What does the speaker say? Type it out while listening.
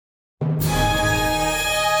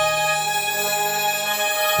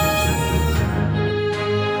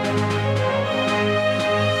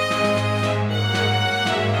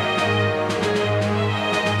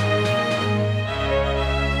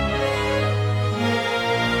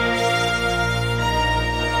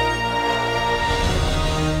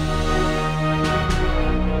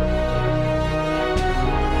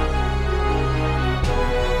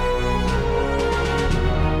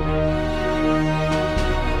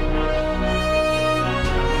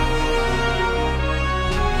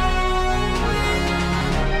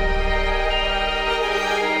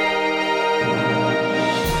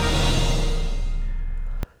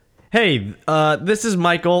Hey, this is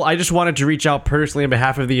Michael. I just wanted to reach out personally on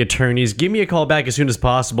behalf of the attorneys. Give me a call back as soon as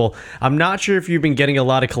possible. I'm not sure if you've been getting a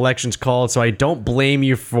lot of collections calls, so I don't blame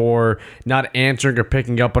you for not answering or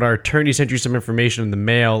picking up, but our attorney sent you some information in the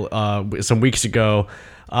mail some weeks ago.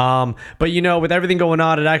 But with everything going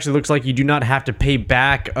on, it actually looks like you do not have to pay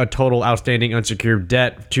back a total outstanding unsecured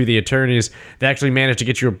debt to the attorneys. They actually managed to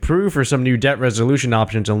get you approved for some new debt resolution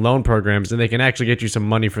options and loan programs, and they can actually get you some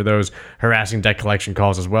money for those harassing debt collection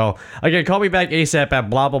calls as well. Again, call me back ASAP at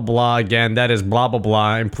blah, blah, blah. Again, that is blah, blah,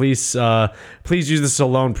 blah. And please use this as a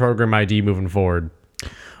loan program ID moving forward.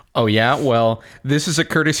 Oh, yeah? Well, this is a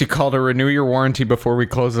courtesy call to renew your warranty before we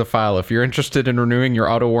close the file. If you're interested in renewing your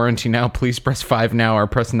auto warranty now, please press 5 now or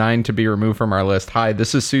press 9 to be removed from our list. Hi,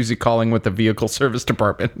 this is Susie calling with the Vehicle Service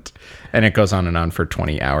Department. And it goes on and on for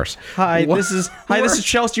 20 hours. Hi, this is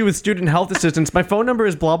Chelsea with Student Health Assistance. My phone number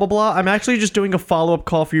is blah, blah, blah. I'm actually just doing a follow-up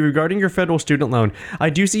call for you regarding your federal student loan. I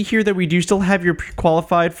do see here that we do still have you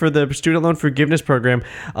qualified for the student loan forgiveness program.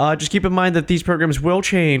 Just keep in mind that these programs will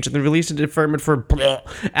change and the release and deferment for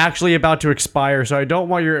actually about to expire, so I don't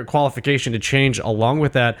want your qualification to change along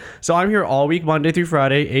with that. So I'm here all week, Monday through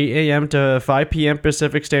Friday, 8 a.m. to 5 p.m.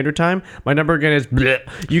 Pacific Standard Time. My number again is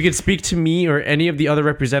you can speak to me or any of the other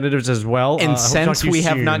representatives as well. And since we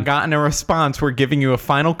have not gotten a response, we're giving you a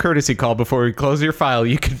final courtesy call before we close your file.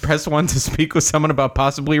 You can press 1 to speak with someone about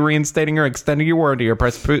possibly reinstating or extending your warranty, or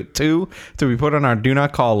press 2 to be put on our do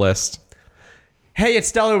not call list. Hey, it's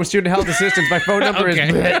Stellar with Student Health Assistance. My phone number is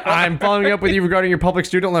I'm following up with you regarding your public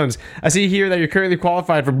student loans. I see here that you're currently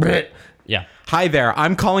qualified for Yeah. Hi there.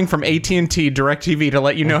 I'm calling from AT&T DirecTV to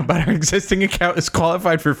let you know about our existing account is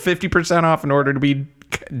qualified for 50% off in order to be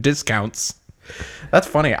discounts. That's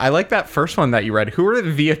funny. I like that first one that you read. Who are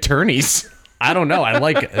the attorneys? I don't know. I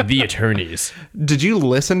like the attorneys. Did you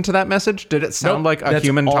listen to that message? Did it sound like a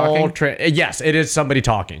human talking? Yes, it is somebody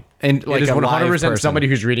talking. And like it is a 100% somebody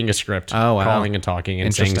who's reading a script, calling and talking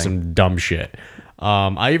and saying some dumb shit.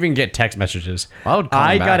 I even get text messages.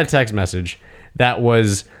 I got a text message that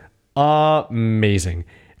was amazing.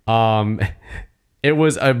 It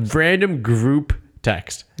was a random group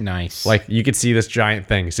text. Nice. Like you could see this giant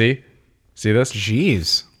thing. See this?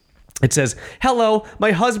 Jeez. It says, "Hello, my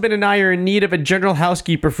husband and I are in need of a general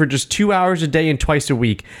housekeeper for just 2 hours a day and twice a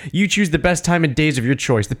week. You choose the best time and days of your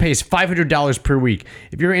choice. The pay is $500 per week.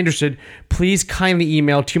 If you're interested, please kindly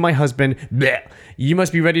email to my husband. Bleh. You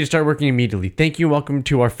must be ready to start working immediately. Thank you and welcome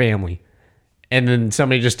to our family." And then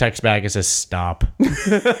somebody just texts back and says, "Stop."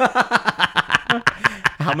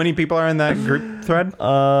 How many people are in that group thread?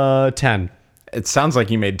 10. It sounds like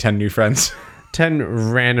you made 10 new friends.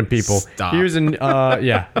 10 random people. Stop. Here's an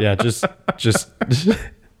just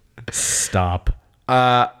stop.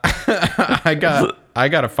 I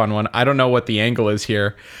got a fun one. I don't know what the angle is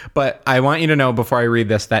here, but I want you to know before I read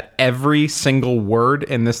this that every single word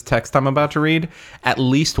in this text I'm about to read, at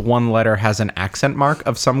least one letter has an accent mark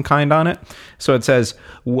of some kind on it. So it says,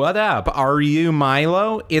 "What up? Are you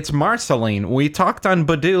Milo? It's Marceline. We talked on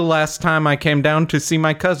Badoo last time I came down to see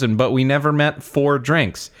my cousin, but we never met for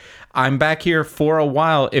drinks. I'm back here for a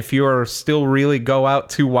while. If you're still really go out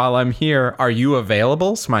to while I'm here, are you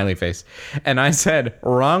available?" Smiley face. And I said,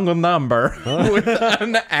 "Wrong number," with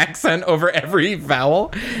an accent over every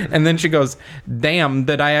vowel. And then she goes, "Damn,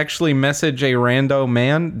 did I actually message a rando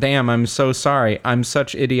man? Damn, I'm so sorry. I'm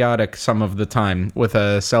such idiotic some of the time," with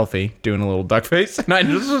a selfie doing a little duck face. And I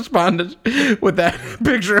just responded with that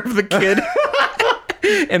picture of the kid.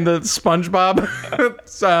 And the SpongeBob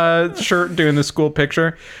shirt doing the school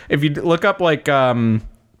picture. If you look up like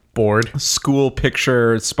bored school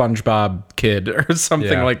picture SpongeBob kid or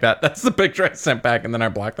something like that, that's the picture I sent back, and then I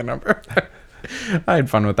blocked the number. I had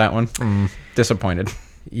fun with that one. Disappointed.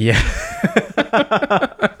 Yeah.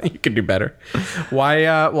 You could do better.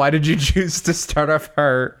 Why did you choose to start off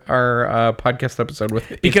our podcast episode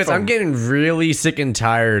with? Because I'm getting really sick and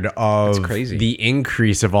tired of the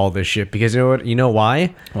increase of all this shit. Because you know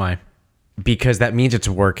why? Why? Because that means it's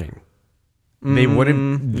working. They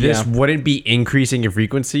wouldn't be increasing in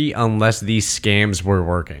frequency unless these scams were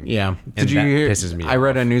working. Yeah. And that pisses me off. I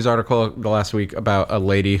read a news article last week about a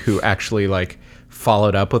lady who actually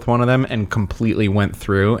followed up with one of them and completely went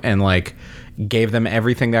through and gave them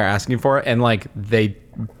everything they're asking for, and they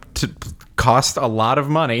cost a lot of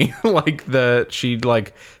money. She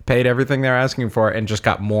paid everything they're asking for and just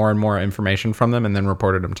got more and more information from them and then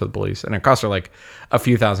reported them to the police. And it cost her a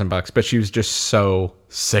few $1,000, but she was just so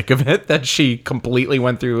sick of it that she completely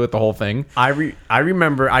went through with the whole thing. I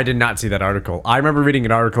remember, I did not see that article. I remember reading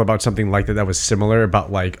an article about something like that was similar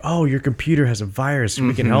about oh, your computer has a virus,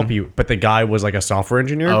 we can help you. But the guy was a software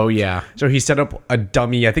engineer. Oh yeah. So he set up a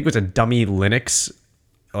dummy, I think it was a dummy Linux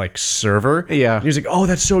like server. Yeah. And he was like, oh,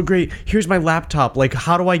 that's so great. Here's my laptop. Like,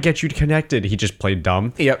 how do I get you connected? He just played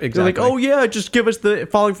dumb. Yep, They're exactly. like, oh yeah, just give us the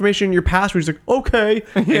following information and your password. He's like, okay.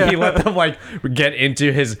 And he let them like get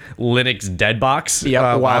into his Linux dead box.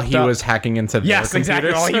 Yeah, while he laptop. was hacking into their Yes,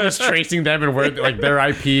 exactly. computers. While he was tracing them and where like their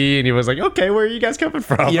IP, and he was like, okay, where are you guys coming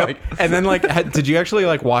from? Yep. Like, And then like, did you actually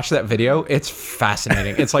like watch that video? It's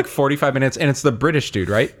fascinating. It's like 45 minutes, and it's the British dude,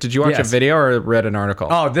 right? Did you watch a Yes. video or read an article?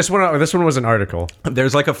 oh, this one was an article.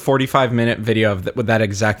 There's like a 45-minute video of with that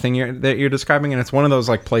exact thing that you're describing, and it's one of those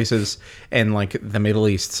like places in like the Middle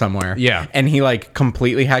East somewhere. Yeah. And he like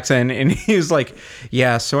completely hacks in, and he's like,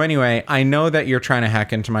 yeah, so anyway, I know that you're trying to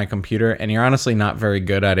hack into my computer, and you're honestly not very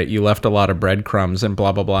good at it. You left a lot of breadcrumbs and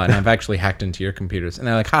blah blah blah, and I've actually hacked into your computers. And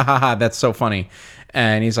they're like, ha ha ha, that's so funny.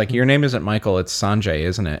 And he's like, your name isn't Michael, it's Sanjay,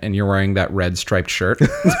 isn't it? And you're wearing that red striped shirt.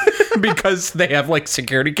 Because they have like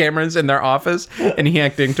security cameras in their office. And he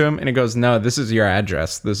hacked into him, and he goes, no, this is your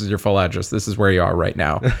address. This is your full address. This is where you are right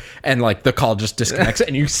now. And like the call just disconnects,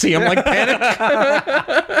 and you see him like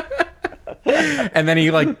panic. And then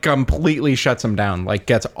he like completely shuts him down, like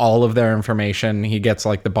gets all of their information. He gets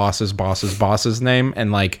like the boss's name,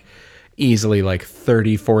 and like easily like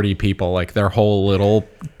 30-40 people, like their whole little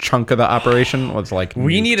chunk of the operation was like,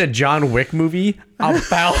 We need a John Wick movie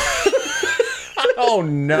about oh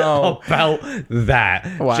no, about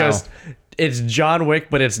that. Wow. Just it's John Wick,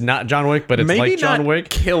 but it's not John Wick, but it's Maybe like John not Wick.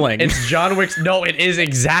 killing. It's John Wick's. No, it is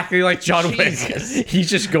exactly like John Wick. He's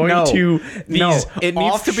just going No. to these No, it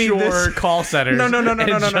needs to be offshore this- call centers. No.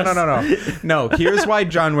 No, here's why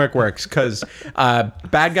John Wick works. Because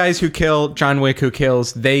bad guys who kill, John Wick who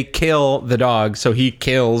kills, they kill the dog, so he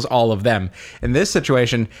kills all of them. In this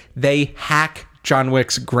situation, they hack John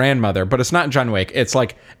Wick's grandmother, but it's not John Wick. It's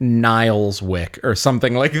like Niles Wick or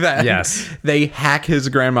something like that. Yes. They hack his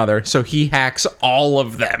grandmother, so he hacks all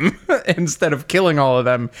of them. Instead of killing all of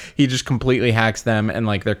them, he just completely hacks them, and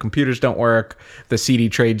like their computers don't work. The CD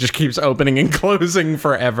trade just keeps opening and closing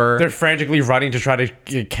forever. They're frantically running to try to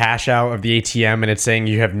get cash out of the ATM, and it's saying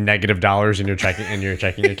you have $- in your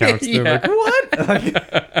checking accounts. They're Yeah. like,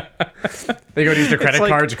 what? They go to use their credit like-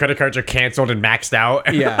 cards. The credit cards are canceled and maxed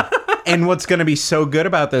out. Yeah. And what's going to be so good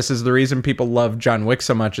about this is the reason people love John Wick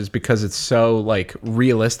so much is because it's so like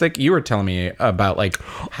realistic. You were telling me about like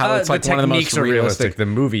how it's like the one of the most techniques are realistic. The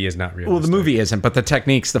movie is not realistic. Well, the movie isn't, but the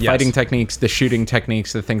techniques, the Yes. fighting techniques, the shooting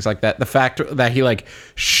techniques, the things like that. The fact that he like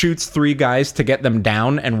shoots 3 guys to get them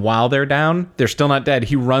down, and while they're down, they're still not dead.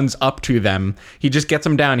 He runs up to them. He just gets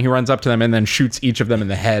them down. He runs up to them and then shoots each of them in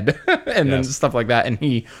the head, and then Yes. stuff like that. And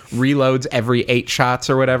he reloads every 8 shots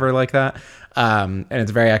or whatever like that. And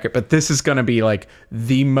it's very accurate. But this is going to be like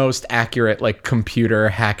the most accurate like computer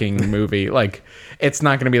hacking movie. Like it's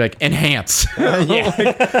not going to be like enhance.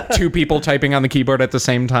 Like 2 people typing on the keyboard at the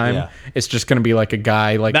same time. Yeah. It's just going to be like a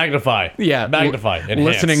guy like Magnify. yeah, Magnify. Enhance.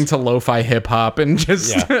 listening to lo-fi hip hop and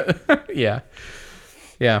just yeah.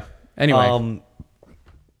 Anyway,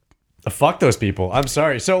 Fuck those people. I'm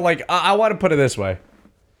sorry. So, like, I want to put it this way.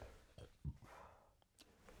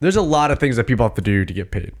 There's a lot of things that people have to do to get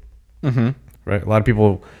paid. Mm-hmm. Right? A lot of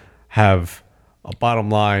people have a bottom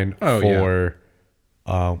line for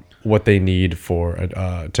what they need for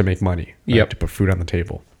to make money. Right? Yep. To put food on the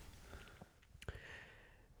table.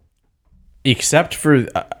 Except for...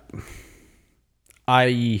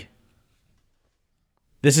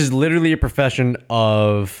 this is literally a profession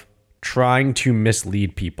of trying to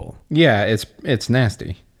mislead people. yeah, it's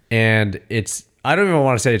nasty. And it's, I don't even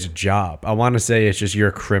want to say it's a job. I want to say it's just you're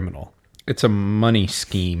a criminal. It's a money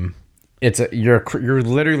scheme. You're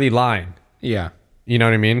literally lying. Yeah. You know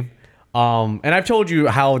what I mean? And I've told you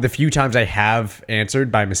how the few times I have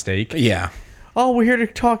answered by mistake. Yeah. Oh, we're here to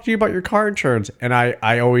talk to you about your car insurance. And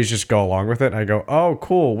I always just go along with it. I go, oh,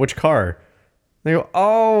 cool. Which car? They go,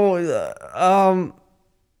 oh,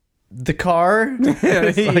 the car?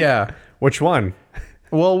 It's like, yeah. which one?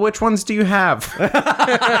 Well, which ones do you have?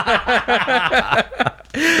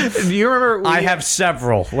 Do you remember? I have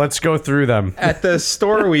several. Let's go through them. At the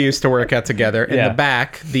store we used to work at together, in Yeah. the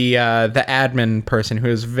back, the admin person who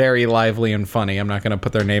is very lively and funny, I'm not going to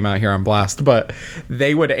put their name out here on blast, but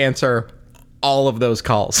they would answer all of those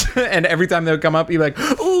calls. And every time they would come up, you'd be like,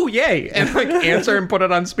 ooh, yay. And like answer and put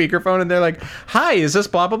it on speakerphone. And they're like, hi, is this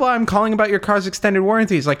blah, blah, blah? I'm calling about your car's extended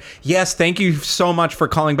warranty. He's like, yes, thank you so much for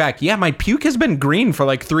calling back. Yeah, my puke has been green for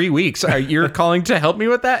like 3 weeks. You're calling to help me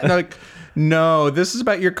with that? And they're like, no, this is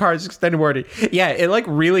about your car's extended warranty. Yeah, it like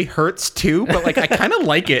really hurts too, but like I kind of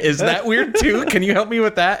like it. Is that weird too? Can you help me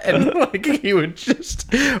with that? And like he would just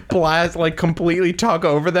blast, like completely talk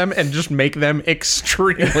over them and just make them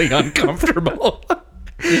extremely uncomfortable.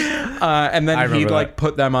 And then he'd remember like that.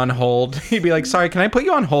 put them on hold. He'd be like, sorry, can I put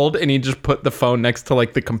you on hold? And he'd just put the phone next to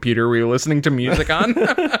like the computer we were listening to music on.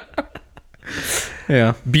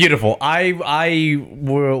 Yeah. Beautiful. I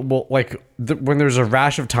will like when there's a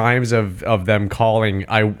rash of times of them calling.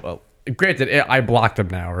 Granted, I blocked them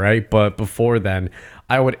now, right? But before then,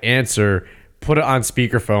 I would answer, put it on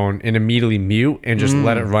speakerphone, and immediately mute, and just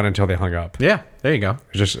let it run until they hung up. Yeah. There you go.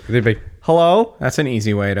 Just they'd be, hello, That's an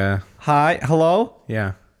easy way to, hi, hello,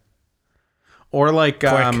 yeah. Or like,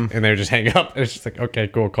 click, and they would just hang up. It's just like, okay,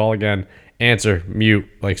 cool, call again, answer, mute,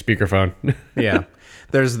 like speakerphone. yeah.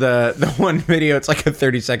 There's the one video, it's like a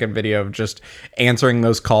 30-second video of just answering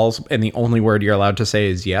those calls, and the only word you're allowed to say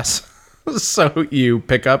is yes. So you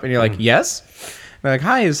pick up and you're like, yes? They're like,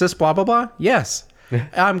 hi, is this blah, blah, blah? Yes.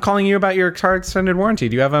 I'm calling you about your car extended warranty.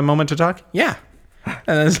 Do you have a moment to talk? Yeah. And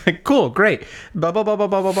then it's like, cool, great. Blah, blah, blah, blah,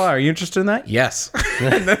 blah, blah, blah. Are you interested in that? Yes.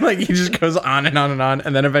 And then like he just goes on and on and on.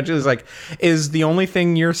 And then eventually it's like, is the only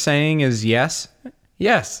thing you're saying is yes?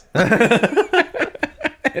 Yes.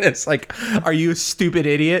 And it's like, are you a stupid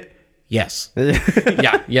idiot? Yes.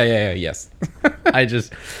 Yeah, yes. I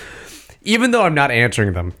just, even though I'm not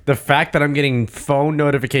answering them, the fact that I'm getting phone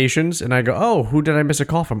notifications and I go, oh, who did I miss a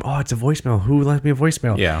call from? Oh, it's a voicemail. Who left me a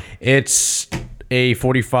voicemail? Yeah. It's a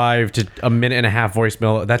 45 to a minute and a half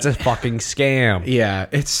voicemail. That's a fucking scam. Yeah,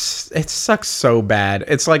 it sucks so bad.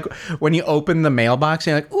 It's like when you open the mailbox,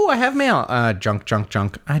 you're like, "Ooh, I have mail."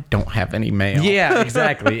 Junk. I don't have any mail. Yeah,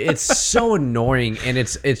 exactly. It's so annoying, and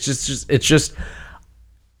it's just.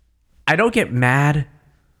 I don't get mad.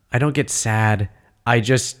 I don't get sad.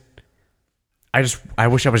 I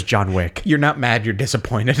wish I was John Wick. You're not mad. You're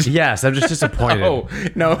disappointed. Yes, I'm just disappointed. Oh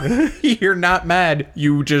no, you're not mad.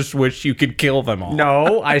 You just wish you could kill them all.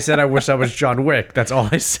 No, I said I wish I was John Wick. That's all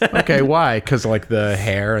I said. Okay, why? Because like the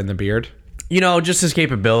hair and the beard. You know, just his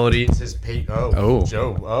capabilities, his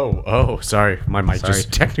sorry, my mic Sorry,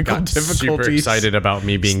 just technical got super difficulties. excited about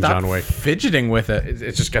me being Stop John Wick. fidgeting with it.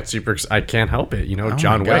 It just got super. I can't help it. You know,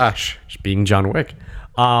 John my Wick. gosh. Just being John Wick.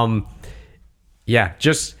 Yeah,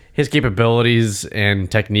 just his capabilities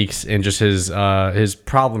and techniques, and just his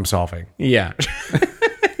problem solving. Yeah.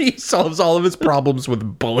 He solves all of his problems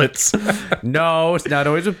with bullets. No, it's not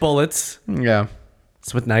always with bullets. Yeah.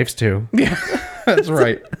 It's with knives too. Yeah, that's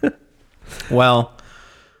right. Well,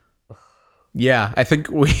 yeah, I think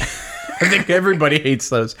everybody hates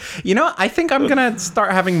those. You know, I think I'm going to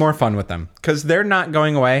start having more fun with them because they're not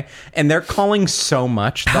going away and they're calling so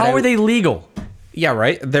much. How are they legal? Yeah,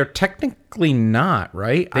 right. They're technically not,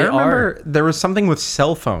 right? I remember there was something with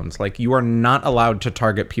cell phones. Like you are not allowed to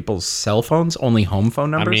target people's cell phones, only home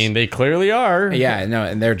phone numbers. I mean, they clearly are. Yeah, no,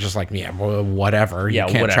 and they're just like, yeah, well, whatever. Yeah,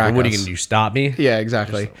 you can't whatever. track What are you us. going to do? Stop me? Yeah,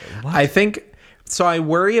 exactly. I think so. I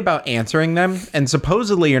worry about answering them, and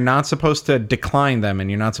supposedly you're not supposed to decline them,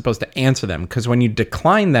 and you're not supposed to answer them because when you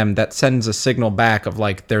decline them, that sends a signal back of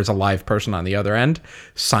like there's a live person on the other end.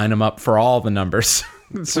 Sign them up for all the numbers.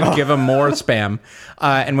 So give them more spam,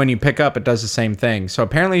 and when you pick up, it does the same thing. So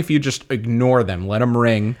apparently, if you just ignore them, let them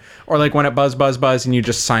ring, or like when it buzz, and you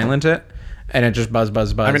just silent it, and it just buzz.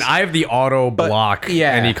 I mean, I have the auto block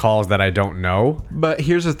any calls that I don't know. But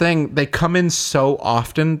here's the thing: they come in so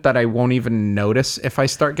often that I won't even notice if I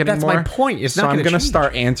start getting That's more. my point. It's so not I'm gonna gonna change.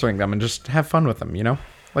 start answering them and just have fun with them. You know,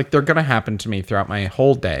 like they're gonna happen to me throughout my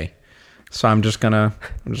whole day. So I'm just gonna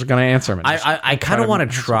answer them. I kind of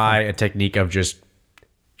want to try a technique of just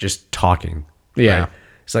talking. Yeah. Right?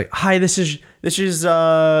 It's like, hi, this is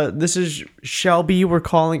Shelby. We're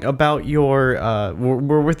calling about your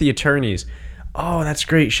we're with the attorneys. Oh, that's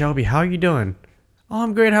great, Shelby. How are you doing? Oh,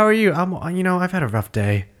 I'm great. How are you? I've had a rough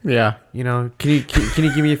day. Yeah. You know, can you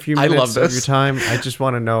give me a few I minutes love of this. your time? I just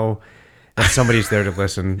want to know that somebody's there to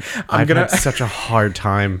listen. I've had such a hard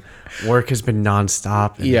time. Work has been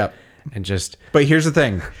nonstop. And, Yep. And just But here's the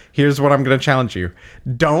thing. Here's what I'm gonna challenge you.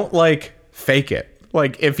 Don't like fake it.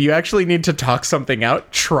 Like if you actually need to talk something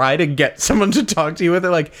out, try to get someone to talk to you with it.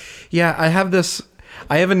 Like, yeah, I have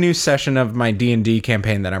a new session of my D&D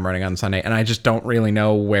campaign that I'm running on Sunday, and I just don't really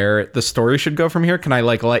know where the story should go from here. Can I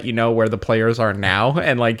like let you know where the players are now,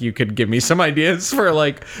 and like you could give me some ideas for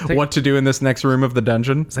like what to do in this next room of the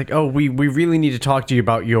dungeon? it's like, oh, we really need to talk to you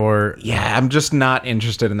about your. Yeah, I'm just not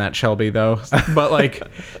interested in that, Shelby, though. But like,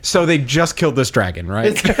 so they just killed this dragon,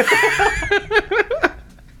 right?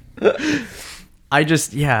 I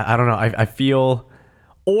don't know. I feel,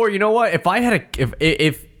 or you know what? If I had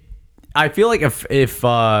if I feel like if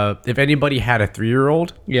anybody had a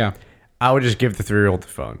 3-year-old, Yeah. I would just give the 3-year-old the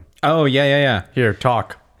phone. Oh yeah. Here,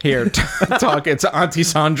 talk. Here, talk. It's Auntie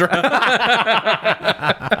Sandra.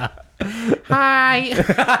 Hi.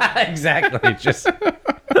 Exactly. Just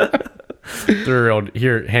 3-year-old,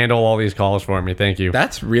 here, handle all these calls for me. Thank you.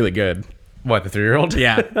 That's really good. What, the 3-year-old?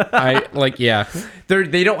 Yeah. I like, yeah.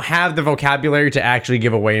 They don't have the vocabulary to actually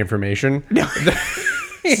give away information. No.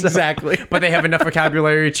 Exactly. But they have enough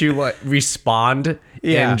vocabulary to like respond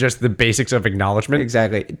Yeah. in just the basics of acknowledgement.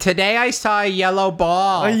 Exactly. Today I saw a yellow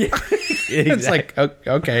ball. It's like,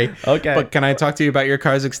 okay. Okay. But can I talk to you about your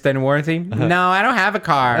car's extended warranty? No, I don't have a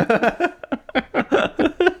car.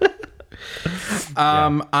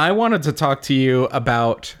 I wanted to talk to you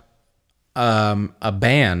about a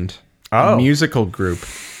band, a musical group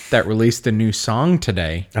that released a new song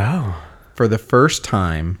today Oh. for the first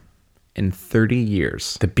time in 30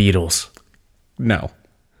 years. The Beatles. No.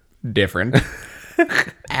 Different.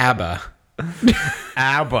 ABBA.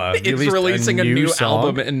 ABBA. It's releasing a new song?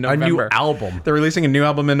 album in November. A new album. They're releasing a new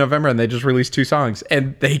album in November, and they just released 2 songs,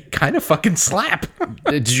 and they kind of fucking slap.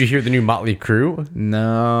 Did you hear the new Motley Crue?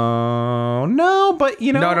 No, but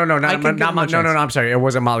you know, No, I can give them a chance. I'm sorry. It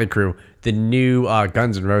wasn't Motley Crue. The new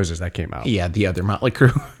Guns N' Roses that came out. Yeah, the other Motley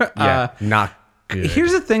Crue. Not good.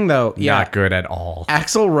 Here's the thing, though. Not good at all.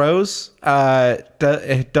 Axl Rose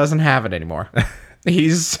doesn't have it anymore. He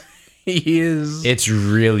is. It's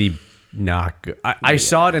really not good. I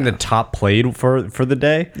saw it in the top played for the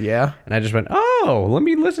day. Yeah. And I just went, oh, let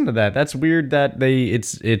me listen to that. That's weird that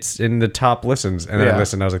it's in the top listens. And then I Yeah.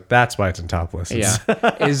 listened. I was like, that's why it's in top listens.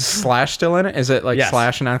 Yeah. Is Slash still in it? Is it like Yes.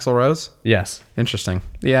 Slash and Axl Rose? Yes. Interesting.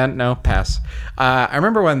 Yeah, no, pass. I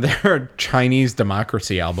remember when their Chinese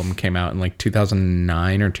Democracy album came out in like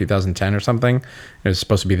 2009 or 2010 or something. It was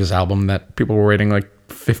supposed to be this album that people were waiting like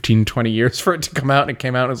 15, 20 years for it to come out. And it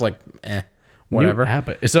came out and it was like, whatever. New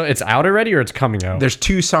ABBA. So it's out already or it's coming out? There's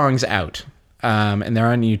 2 songs out. And they're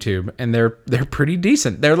on YouTube, and they're pretty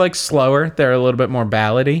decent. They're like slower. They're a little bit more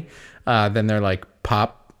ballady than their like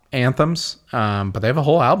pop anthems. But they have a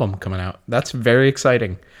whole album coming out. That's very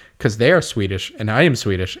exciting because they are Swedish, and I am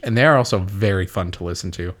Swedish, and they are also very fun to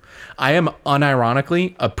listen to. I am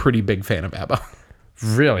unironically a pretty big fan of ABBA.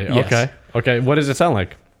 Really? Yes. Okay. Okay. What does it sound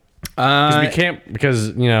like? Because we can't, because,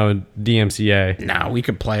 you know, DMCA. Nah, we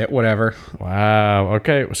could play it, whatever. Wow.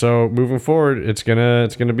 Okay. So moving forward, it's gonna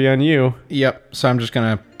be on you. Yep. So I'm just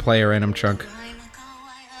gonna play a random chunk. Time ago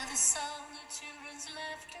I heard the sound of children's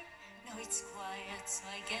laughter. Now it's quiet, so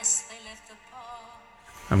I guess they left the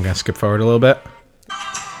park. I'm gonna skip forward a little bit. I'm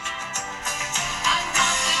not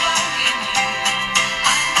belonging here. I'm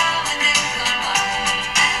now and then come by.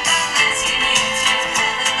 And I'm asking you to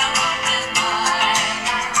heaven a open mind.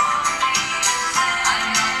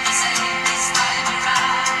 I'm not the same this time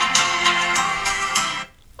around.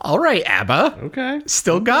 All right, ABBA. Okay.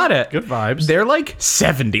 Still got it. Good vibes. They're like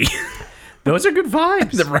 70. Those are good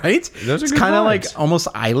vibes. Right? Those are it's good kind of vibes. like almost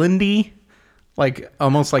islandy, like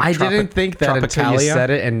almost like I didn't think that until you Tropicalia. said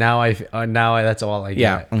it, and now that's all I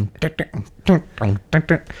get. Yeah.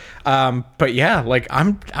 But yeah, like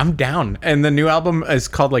I'm down, and the new album is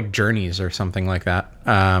called like Journeys or something like that.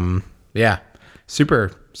 Yeah,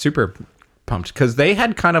 super pumped because they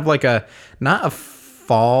had kind of like a not a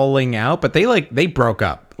falling out, but they broke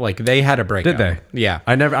up. Like they had a breakup. Did they? Yeah.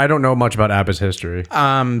 I don't know much about ABBA's history.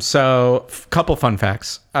 So couple fun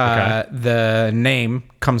facts. Okay. The name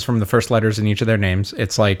comes from the first letters in each of their names.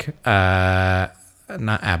 It's like not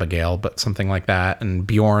Abigail, but something like that, and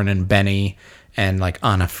Bjorn and Benny, and like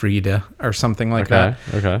Anna Frida or something like that.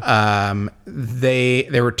 Okay.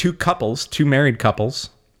 There were 2 couples, 2 married couples.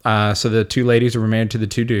 So the 2 ladies were married to the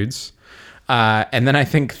 2 dudes, and then I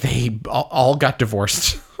think they all got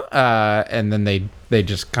divorced. And then they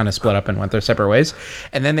just kind of split up and went their separate ways.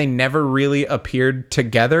 And then they never really appeared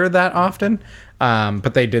together that often.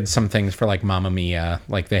 But they did some things for like Mamma Mia.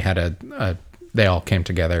 Like they had they all came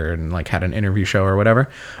together and like had an interview show or whatever.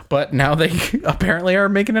 But now they apparently are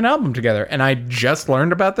making an album together. And I just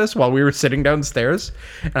learned about this while we were sitting downstairs.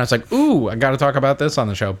 And I was like, ooh, I got to talk about this on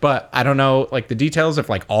the show. But I don't know like the details if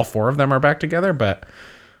like all 4 of them are back together, but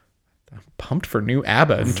pumped for new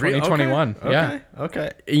ABBA in 2021. Okay. Yeah.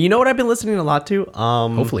 Okay. You know what I've been listening a lot to?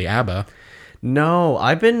 Hopefully ABBA. No,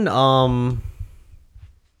 I've been I'm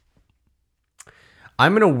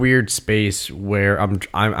in a weird space where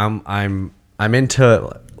I'm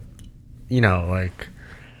into, you know, like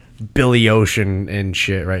Billy Ocean and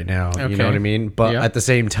shit right now. You know what I mean? But Yeah. at the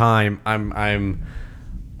same time, I'm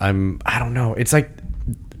I don't know. It's like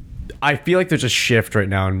I feel like there's a shift right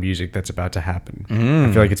now in music that's about to happen.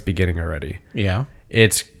 I feel like it's beginning already. Yeah.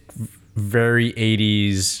 It's very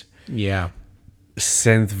 80s Yeah.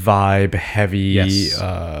 synth vibe, heavy, Yes.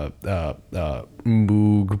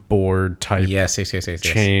 Moog board type Yes.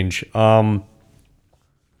 change.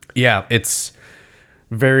 Yeah, it's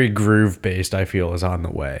very groove based. I feel is on the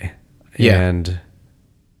way. Yeah. And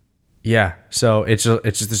Yeah. So it's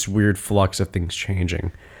just this weird flux of things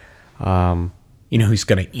changing. You know who's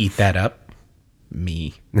gonna eat that up?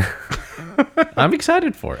 Me. I'm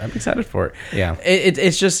excited for it. I'm excited for it. Yeah.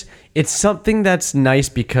 It's just it's something that's nice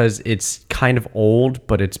because it's kind of old,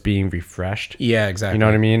 but it's being refreshed. Yeah, exactly. You know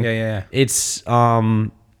what I mean? Yeah. It's I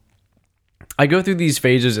go through these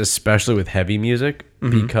phases, especially with heavy music,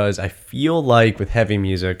 because I feel like with heavy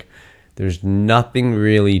music, there's nothing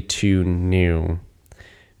really too new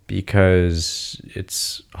because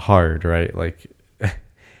it's hard, right? Like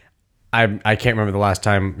I can't remember the last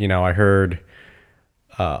time, I heard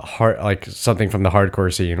like something from the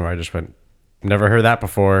hardcore scene where I just went, never heard that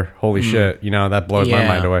before. Holy shit. That blows my Yeah.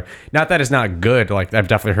 mind away. Not that it's not good. Like I've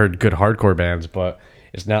definitely heard good hardcore bands, but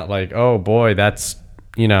it's not like, oh boy, that's,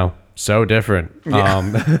 so different.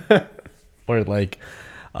 Or like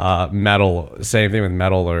metal, same thing with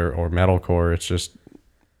metal or metalcore. It's just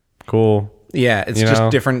cool. Yeah, it's You just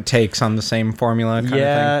know? different takes on the same formula kind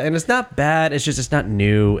Yeah, of thing. and it's not bad. It's just it's not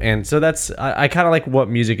new, and so I kind of like what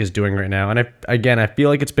music is doing right now. And I feel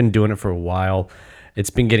like it's been doing it for a while. It's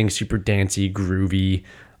been getting super dancey, groovy.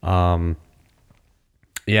 Yeah,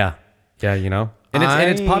 and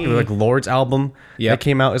it's popular. Like Lord's album Yep. that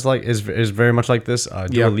came out is very much like this. Dua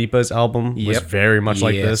Yep. Lipa's album was Yep. very much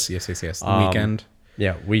like Yes, this. Yes. The Weekend.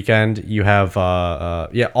 Yeah, Weekend. You have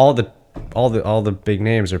all the big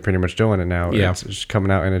names are pretty much doing it now. Yeah. It's just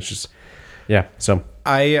coming out, and it's just So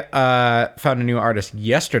I found a new artist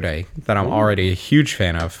yesterday that I'm already a huge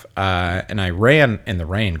fan of, and I ran in the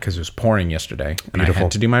rain because it was pouring yesterday, and I Beautiful.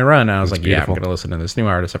 had to do my run. And I was like, beautiful. I'm going to listen to this new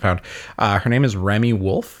artist I found. Her name is Remy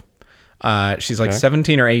Wolf. She's like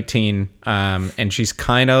 17 or 18, and she's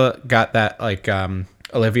kind of got that like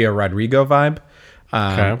Olivia Rodrigo vibe,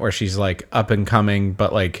 where she's like up and coming,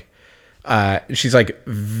 but like she's like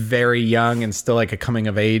very young and still like a coming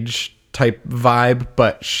of age type vibe,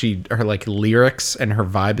 but her like lyrics and her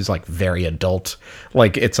vibe is like very adult.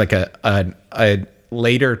 Like it's like a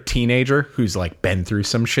later teenager who's like been through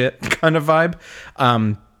some shit kind of vibe.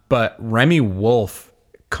 But Remy Wolf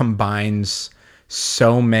combines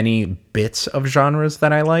so many bits of genres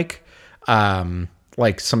that I like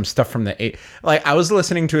some stuff from the like I was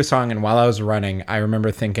listening to a song, and while I was running, I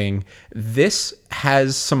remember thinking this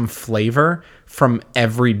has some flavor from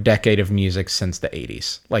every decade of music since the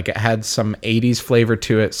 80s. Like it had some 80s flavor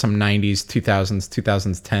to it, some 90s, 2000s,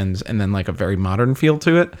 2010s, and then like a very modern feel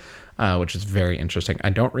to it, which is very interesting. I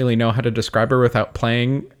don't really know how to describe her without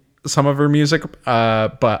playing some of her music,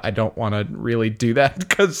 but I don't want to really do that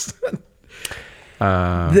because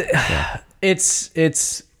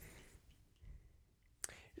it's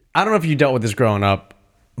I don't know if you dealt with this growing up,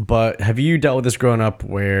 but have you dealt with this growing up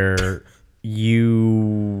where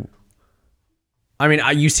you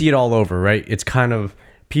see it all over, right? It's kind of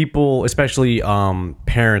people, especially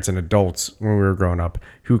parents and adults when we were growing up,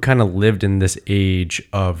 who kind of lived in this age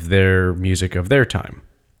of their music of their time,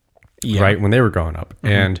 right? When they were growing up.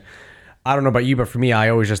 And I don't know about you, but for me, I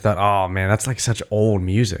always just thought, oh man, that's like such old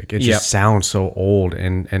music. It just sounds so old,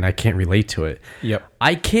 and I can't relate to it. Yep.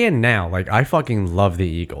 I can now. Like I fucking love the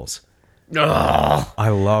Eagles. I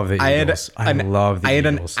love the Eagles. I love the I had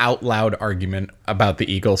Eagles. an out loud argument about the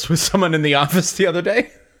Eagles with someone in the office the other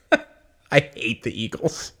day. I hate the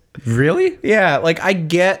Eagles. Really? Yeah, like I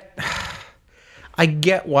get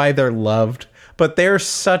why they're loved, but they were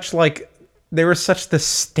such the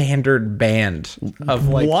standard band of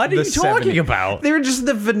like What are the you talking 70s. about? They were just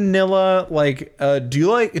the vanilla like do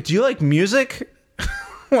you like music?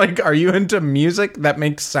 Like are you into music that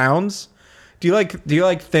makes sounds? Do you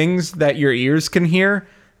like things that your ears can hear?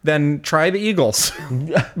 Then try the Eagles.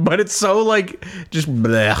 But it's so like just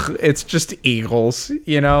blech. It's just Eagles,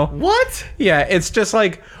 What? Yeah, it's just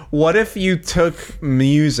like, what if you took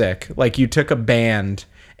music, like you took a band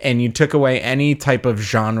and you took away any type of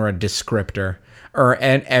genre descriptor or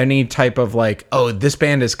any type of like, oh, this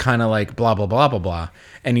band is kind of like blah, blah, blah, blah, blah.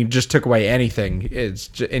 And you just took away anything.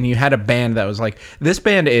 And you had a band that was like, this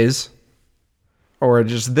band is, or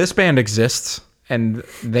just this band exists and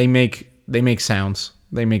they make sounds.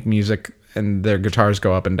 They make music and their guitars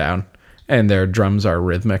go up and down and their drums are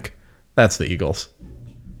rhythmic. That's the Eagles.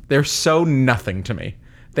 They're so nothing to me.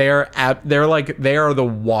 They are the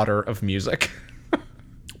water of music.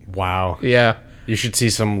 Wow. Yeah, You should see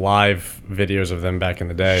some live videos of them back in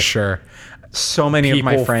the day. sure. So many of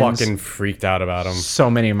People my friends fucking freaked out about them.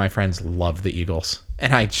 so many of my friends love the Eagles.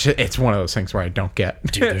 And it's one of those things where I don't get.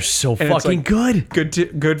 Dude, they're so And it's fucking like,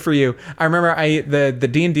 good. Good for you. I remember the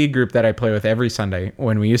D&D group that I play with every Sunday.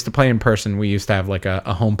 When we used to play in person, we used to have like a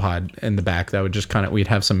home pod in the back that would just we'd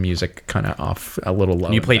have some music kind of off a little low.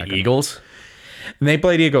 You in the played background. Eagles? And they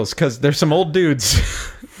played Eagles because there's some old dudes,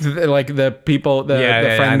 like the people, the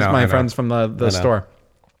I friends, know, I my know. friends from the store.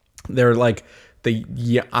 They're like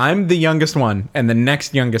I'm the youngest one, and the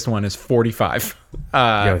next youngest one is 45.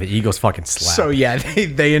 Yo, the Eagles fucking slap. So yeah,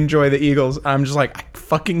 they enjoy the Eagles. I'm just like, I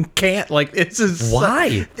fucking can't. Like, it's just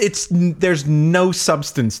Why? there's no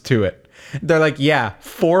substance to it. They're like, yeah,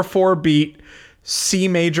 4/4 beat, C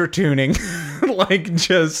major tuning, like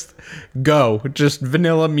just go, just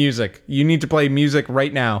vanilla music. You need to play music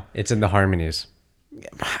right now. It's in the harmonies.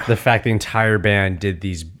 The fact the entire band did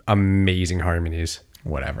these amazing harmonies.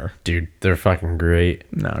 Whatever. Dude, they're fucking great.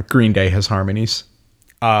 No, Green Day has harmonies.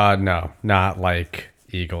 No, not like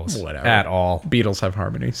Eagles. Whatever. At all. Beatles have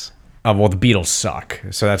harmonies. Well, the Beatles suck,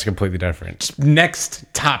 so that's completely different. Next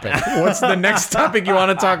topic. What's the next topic you want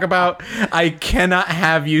to talk about? I cannot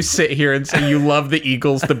have you sit here and say you love the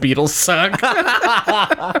Eagles, the Beatles suck.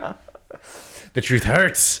 The truth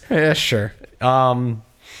hurts. Yeah, sure.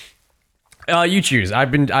 You choose.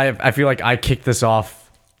 I feel like I kicked this off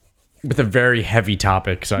with a very heavy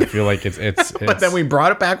topic, so I feel like it's But then we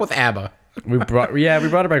brought it back with ABBA. we brought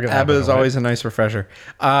it back. ABBA is always a nice refresher.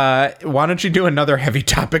 Why don't you do another heavy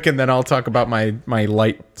topic and then I'll talk about my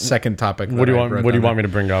light second topic. What do you want me to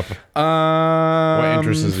bring up? What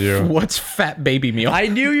interests you? What's fat baby meal? I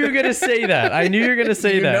knew you were gonna say that. I knew you were gonna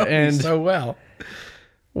say You know that. me And so well.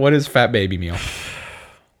 What is fat baby meal?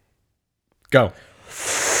 Go.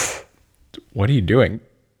 What are you doing?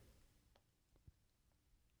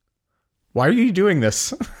 Why are you doing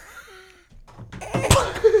this?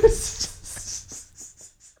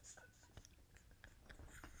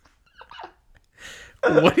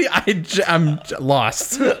 I'm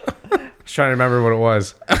lost. trying to remember what it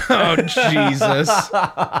was. Oh, Jesus.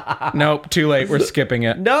 Nope, too late. We're skipping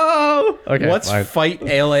it. No. Okay. What's fine. Fight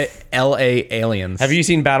LA Aliens? Have you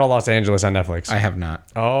seen Battle Los Angeles on Netflix? I have not.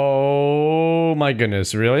 Oh my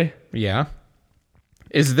goodness! Really? Yeah.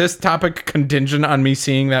 Is this topic contingent on me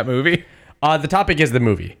seeing that movie? The topic is the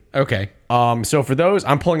movie. Okay. So for those,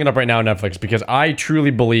 I'm pulling it up right now on Netflix because I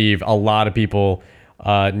truly believe a lot of people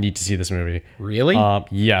need to see this movie. Really?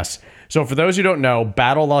 Yes. So for those who don't know,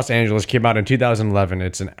 Battle Los Angeles came out in 2011.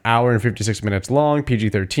 It's an hour and 56 minutes long,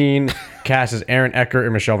 PG-13. Cast is Aaron Eckhart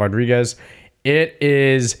and Michelle Rodriguez. It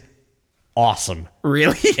is awesome.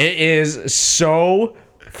 Really? It is so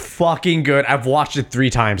fucking good. I've watched it 3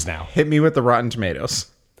 times now. Hit me with the Rotten Tomatoes.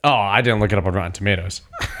 Oh, I didn't look it up on Rotten Tomatoes.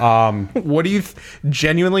 What do you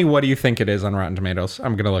genuinely? What do you think it is on Rotten Tomatoes?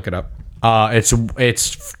 I'm gonna look it up.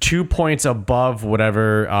 It's 2 points above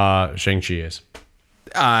whatever Shang-Chi is.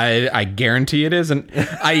 I guarantee it isn't.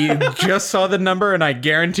 I just saw the number and I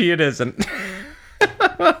guarantee it isn't.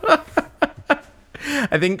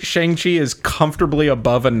 I think Shang-Chi is comfortably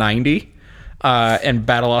above a 90, and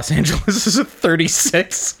Battle Los Angeles is a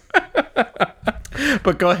 36.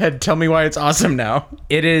 But go ahead, tell me why it's awesome now.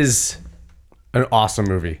 It is an awesome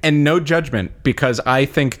movie. And no judgment, because I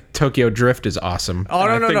think Tokyo Drift is awesome. Oh,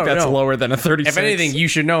 And no, I think that's no. lower than a 36. If anything, you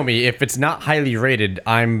should know me. If it's not highly rated,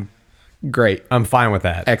 I'm Great. fine with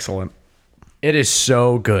that. Excellent. It is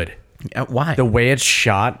so good. Why? The way it's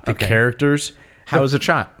shot, the characters, How is it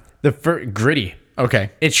shot? gritty.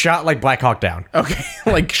 Okay. It's shot like Black Hawk Down. Okay.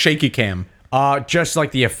 Like shaky cam. Just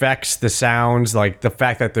like the effects, the sounds, like the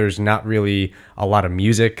fact that there's not really a lot of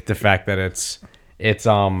music, the fact that it's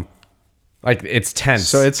like it's tense.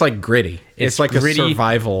 So it's like gritty. It's like gritty. a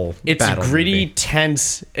survival It's battle gritty, movie.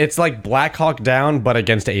 tense. It's like Black Hawk Down, but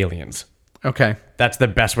against aliens. Okay. That's the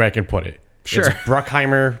best way I can put it. Sure. It's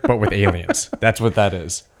Bruckheimer, but with aliens. That's what that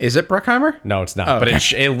is. Is it Bruckheimer? No, it's not. Oh, But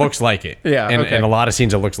okay. it looks like it. Yeah, And okay. in a lot of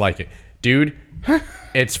scenes, it looks like it. Dude,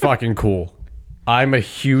 it's fucking cool. I'm a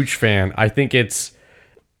huge fan. I think it's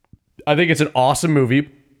an awesome movie.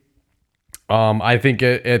 I think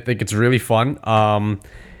it's really fun.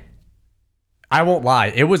 I won't lie.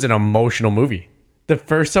 It was an emotional movie. The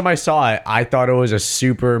first time I saw it, I thought it was a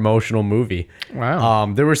super emotional movie.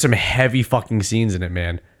 Wow. There were some heavy fucking scenes in it,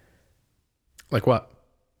 man. Like what?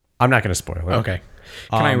 I'm not going to spoil it. Okay.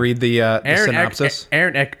 Can I read the synopsis?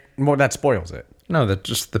 Well, that spoils it. No,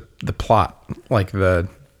 just the plot, like the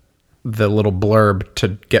little blurb to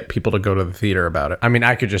get people to go to the theater about it. I mean,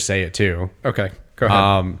 I could just say it too. Okay, go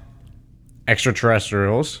ahead.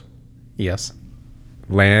 Extraterrestrials Yes.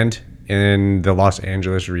 land in the Los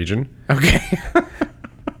Angeles region Okay.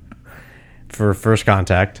 for first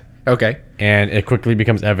contact, Okay. and it quickly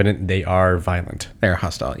becomes evident they are violent, They're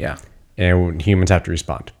hostile. Yeah. and humans have to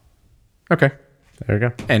respond. Okay. There we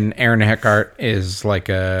go. And Aaron Eckhart is like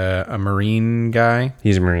a Marine guy.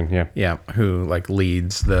 He's a Marine, yeah. Yeah, who like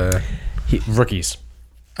leads the. Rookies.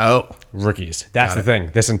 Oh, Rookies. That's the thing.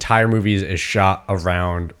 This entire movie is shot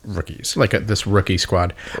around rookies. like this rookie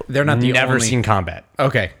squad. They're not the Never only. seen combat.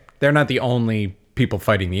 Okay, they're not the only people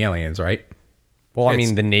fighting the aliens, right? Well, I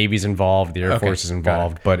mean, the Navy's involved, the Air Okay, Force is got it.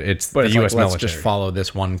 involved, but it's But the it's U.S. like, let's military. just follow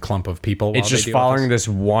this one clump of people. It's just following this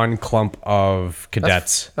one clump of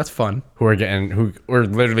cadets That's fun. who are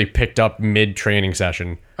literally picked up mid training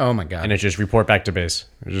session, Oh my god. and it's just report back to base.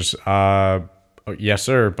 It's just, yes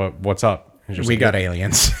sir, but what's up? It's just, We got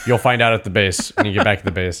aliens. You'll find out at the base when you get back to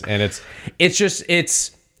the base, and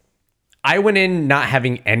it's. I went in not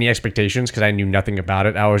having any expectations because I knew nothing about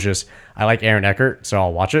it. I like Aaron Eckhart, so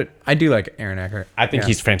I'll watch it. I do like Aaron Eckhart. I think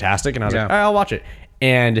he's fantastic, and I was Yeah. like, all right, I'll watch it.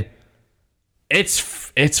 And it's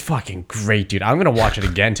fucking great, dude. I'm gonna watch it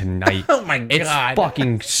again tonight. Oh my It's God.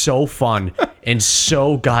 fucking so fun and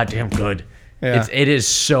so goddamn good. Yeah. It is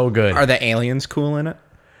so good. Are the aliens cool in it?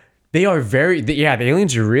 They are the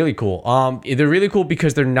aliens are really cool. They're really cool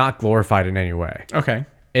because they're not glorified in any way. Okay.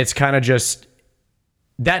 It's kind of just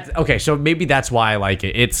that. Okay, so maybe that's why I like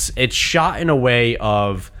it. It's shot in a way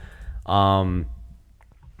of, kind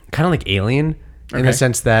of like Alien in the Okay.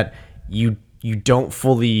 sense that you don't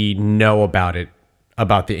fully know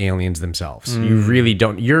about the aliens themselves. You really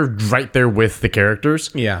don't. You're right there with the characters.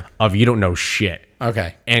 Yeah. You don't know shit.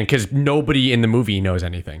 Okay. And because nobody in the movie knows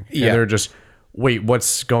anything. And Yeah. they're just, wait,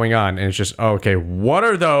 what's going on? And it's just, oh, okay, what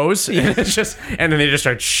are those? And it's just, and then they just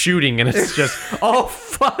start shooting, and it's just, oh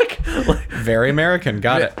fuck. Very American.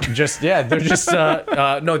 Got it. They're just no,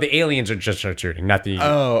 the aliens are just start shooting, not the.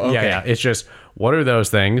 Oh, okay. Yeah. It's just, what are those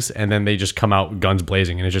things? And then they just come out guns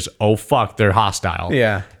blazing, and it's just, oh fuck, they're hostile.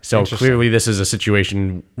 Yeah. So Interesting. clearly, this is a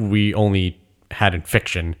situation we only had in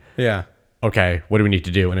fiction. Yeah. Okay, what do we need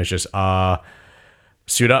to do? And it's just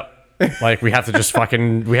suit up. Like we have to just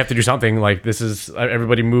we have to do something. Like this is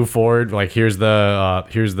everybody move forward. Like here's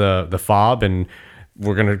the fob, and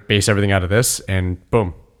we're gonna base everything out of this, and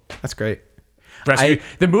boom. That's great.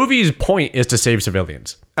 The movie's point is to save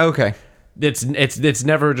civilians. Okay. It's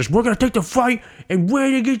never just we're gonna take the fight and we're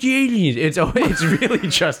gonna get the aliens. It's really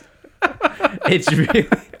just it's really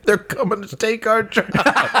They're coming to take our jobs.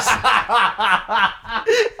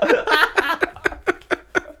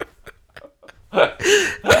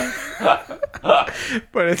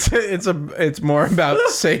 But it's more about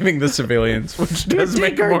saving the civilians, which does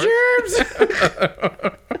make more.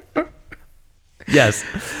 Yes,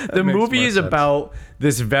 the makes movie more is sense. about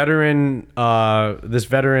this veteran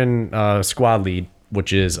squad lead,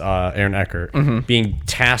 which is Aaron Eckhart, being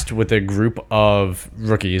tasked with a group of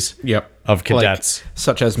rookies. Yep. Of cadets. Like,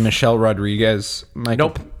 such as Michelle Rodriguez,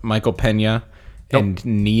 Michael Pena, and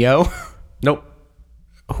Neo. Nope,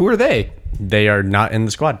 Who are they? they are not in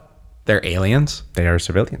the squad. They're aliens. They are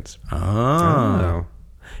civilians. Oh.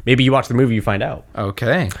 Maybe you watch the movie, you find out.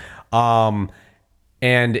 Okay.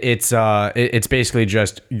 And it's basically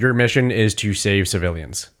just your mission is to save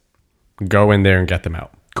civilians. Go in there and get them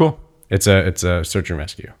out. Cool. It's a search and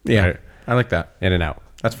rescue. Yeah. right? I like that. In and out.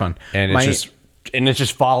 That's fun. And it's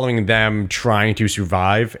just following them trying to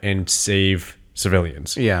survive and save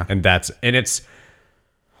civilians. Yeah. And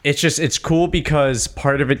it's cool because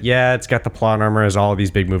part of it, it's got the plot armor as all of these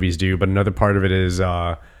big movies do, but another part of it is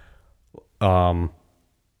there's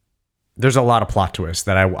a lot of plot twists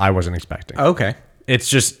that I wasn't expecting. Okay.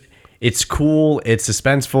 It's cool, it's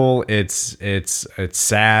suspenseful, it's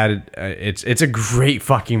sad. It's a great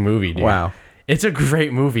fucking movie, dude. Wow. It's a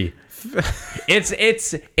great movie.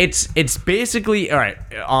 It's basically all right.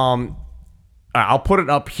 I'll put it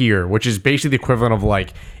up here, which is basically the equivalent of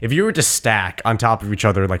like if you were to stack on top of each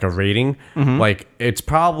other like a rating, like it's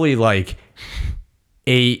probably like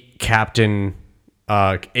 8 Falcon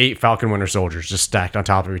Winter Soldiers just stacked on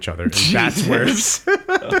top of each other. And that's where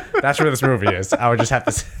this movie is. I would just have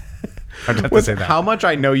to say that. How much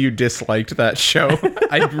I know you disliked that show,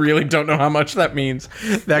 I really don't know how much that means.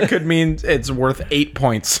 That could mean it's worth 8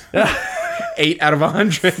 points. 8 out of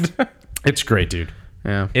 100. It's great, dude.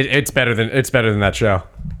 Yeah. It's better than that show.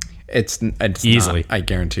 It's Easily. not. I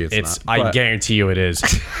guarantee it's not. I But guarantee you it is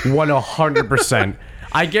 100%.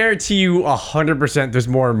 I guarantee you 100% there's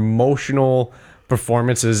more emotional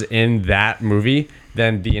performances in that movie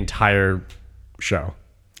than the entire show.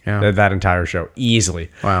 Yeah. That entire show. Easily.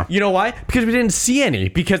 Wow. You know why? Because we didn't see any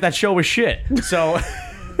because that show was shit. So,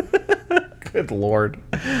 Good Lord.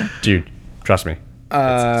 dude, trust me.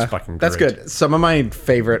 It's fucking great. That's good. Some of my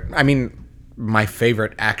favorite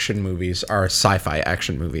action movies are sci-fi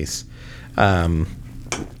action movies.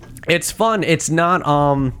 It's fun. It's not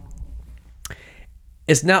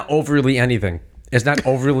overly anything. It's not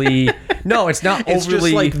overly No, it's not It's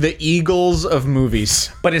overly just like the Eagles of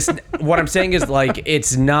movies. but it's what I'm saying is like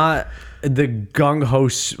it's not the gung ho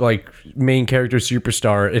like main character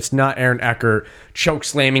superstar. It's not Aaron Eckhart choke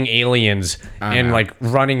slamming aliens and like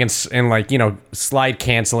running and like, you know, slide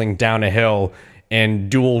canceling down a hill and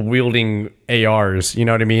dual wielding ARs. You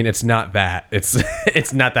know what I mean? It's not that.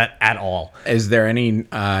 It's not that at all. Is there any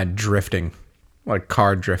drifting, like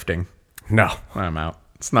car drifting? No. I'm out.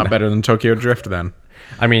 It's not better than Tokyo Drift then.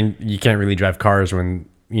 I mean, you can't really drive cars when,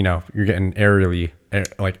 you know, you're getting aerially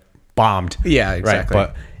like bombed. Yeah, exactly. Right?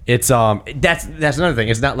 But it's that's another thing.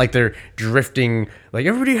 It's not like they're drifting like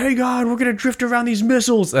everybody, hey God, we're gonna drift around these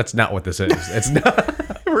missiles. That's not what this is. It's not.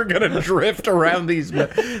 We're gonna drift around these.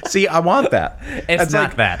 See, I want that. It's not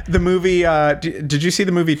like that. The movie. Did you see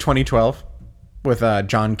the movie 2012 with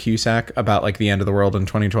John Cusack about like the end of the world in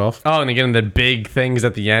 2012? Oh, and again, the big things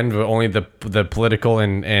at the end, but only the political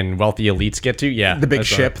and wealthy elites get to. Yeah, The big that's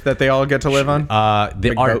ship that they all get to live on. the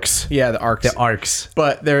Big arcs. boat. Yeah, the arcs. The arcs.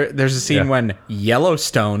 But there's a scene Yeah. when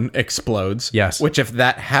Yellowstone explodes. Yes. Which, if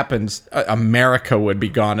that happens, America would be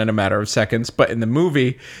gone in a matter of seconds. But in the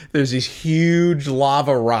movie, there's these huge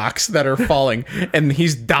lava rocks that are falling, and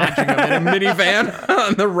he's dodging them in a minivan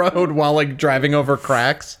on the road while like driving over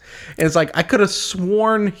cracks. And it's like I could have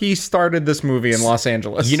sworn he started this movie in Los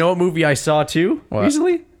Angeles. You know what movie I saw too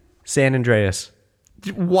recently? San Andreas.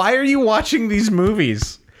 Why are you watching these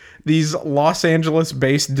movies? These Los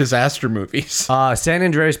Angeles-based disaster movies. San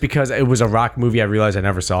Andreas, because it was a rock movie I realized I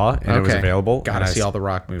never saw, and it was available. Gotta and I see all the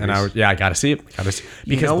rock movies. And I got to see it. Gotta see,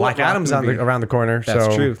 because know what Black rock Adam's movie- around the corner. That's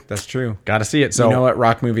so true. That's true. Got to see it. So You know what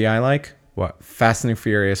rock movie I like? What? Fast and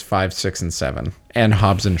Furious 5, 6, and 7. And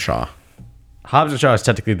Hobbs and Shaw. Hobbs and Shaw is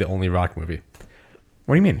technically the only rock movie.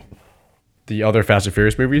 What do you mean? The other Fast and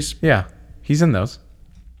Furious movies, Yeah. He's in those.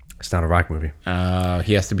 it's not a rock movie.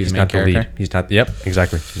 He has to be the He's main not the character. lead. He's not. Yep,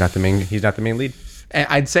 exactly. He's not the main lead. And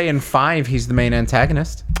I'd say in 5, he's the main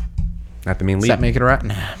antagonist. Not the main Does lead. that make it right?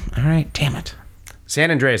 Nah. All right. Damn it.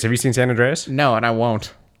 San Andreas. Have you seen San Andreas? No, and I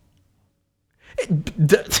won't.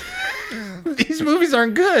 These movies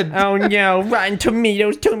aren't good. Oh no, Rotten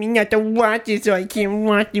Tomatoes told me not to watch it, so I can't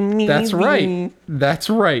watch the movie. That's right. That's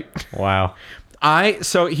right. Wow.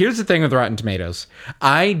 So here's the thing with Rotten Tomatoes.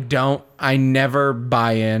 I never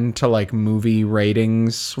buy into like movie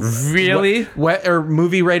ratings. Really? Or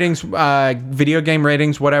movie ratings, video game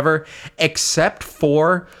ratings, whatever, except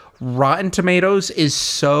for Rotten Tomatoes is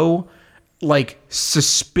so like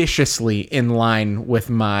suspiciously in line with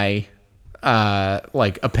my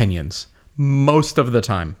like opinions most of the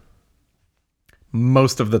time.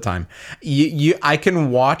 I can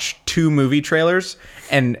watch 2 movie trailers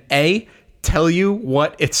and tell you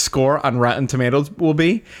what its score on Rotten Tomatoes will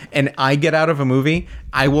be, and I get out of a movie,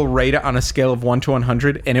 I will rate it on a scale of 1 to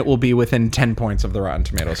 100, and it will be within 10 points of the Rotten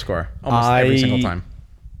Tomatoes score almost every single time.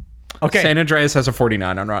 Okay. San Andreas has a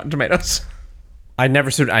 49 on Rotten Tomatoes. I never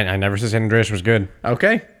said San Andreas was good.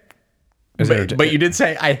 Okay. But you did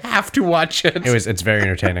say I have to watch it. It's very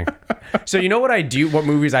entertaining. So you know what I do? What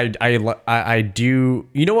movies I do?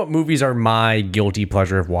 You know what movies are my guilty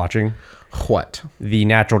pleasure of watching? What? The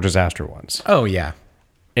natural disaster ones. Oh, yeah.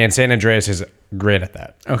 And San Andreas is great at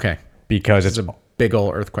that Okay. because it's Big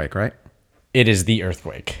ol' earthquake, right? it is the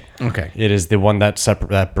earthquake. Okay. It is the one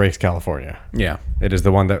that breaks California. Yeah. It is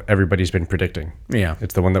the one that everybody's been predicting. Yeah.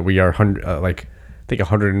 It's the one that we are I think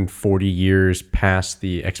 140 years past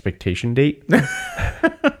the expectation date.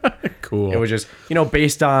 Cool. It was just,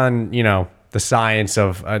 based on, the science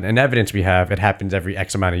of and evidence we have, it happens every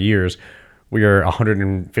X amount of years. We are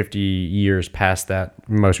 150 years past that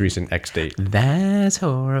most recent X date. That's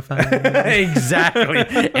horrifying.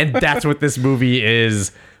 Exactly. And that's what this movie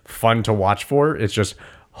is fun to watch for. It's just,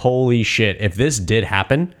 holy shit. If this did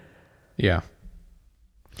happen, Yeah.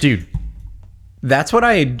 dude, That's what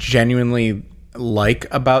I genuinely like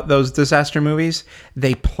about those disaster movies.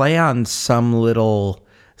 They play on some little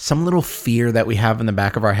fear that we have in the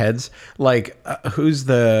back of our heads. Like, I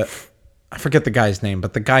forget the guy's name,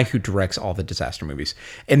 but the guy who directs all the disaster movies.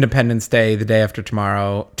 Independence Day, The Day After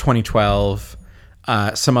Tomorrow, 2012,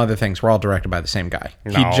 some other things were all directed by the same guy.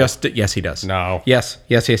 No. Yes, he does. No. Yes.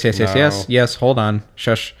 Hold on.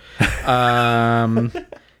 Shush.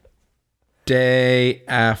 Day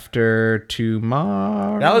After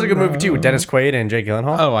Tomorrow. that was a good movie too with Dennis Quaid and Jake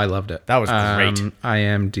Gyllenhaal. Oh, I loved it. That was great.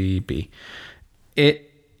 IMDb. It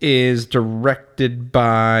is directed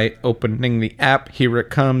by opening the app. Here it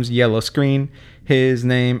comes. Yellow screen. His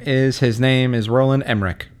name is Roland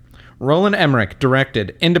Emmerich. Roland Emmerich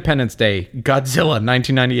directed Independence Day, Godzilla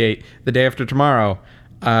 1998, The Day After Tomorrow,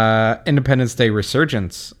 Independence Day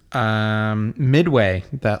Resurgence, Midway,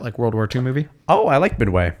 that like World War II movie. Oh, I like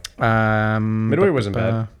Midway. Midway wasn't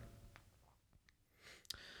bad.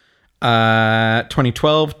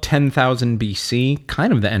 2012, 10,000 BC,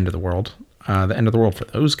 kind of the end of the world. The end of the world for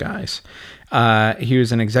those guys. He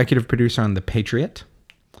was an executive producer on The Patriot.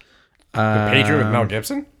 The Patriot with Mel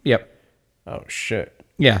Gibson? Yep. Oh, shit.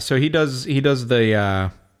 Yeah, so he does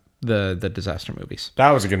the disaster movies.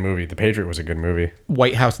 That was a good movie. The Patriot was a good movie.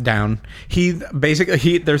 White House Down. There's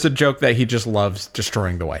a joke that he just loves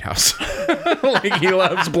destroying the White House. Like he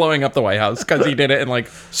loves blowing up the White House because he did it in like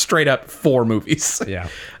straight up 4 movies. Yeah.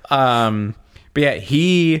 But yeah,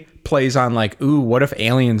 he plays on like, ooh, what if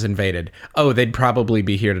aliens invaded? Oh, they'd probably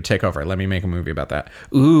be here to take over. Let me make a movie about that.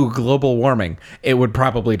 Ooh, global warming. It would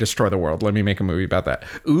probably destroy the world. Let me make a movie about that.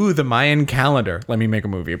 Ooh, the Mayan calendar. Let me make a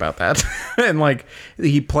movie about that. And like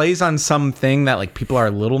he plays on something that like people are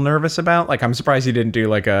a little nervous about. Like I'm surprised he didn't do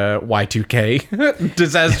like a Y2K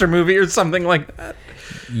disaster movie or something like that.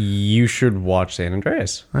 You should watch San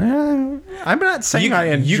Andreas. I'm not saying I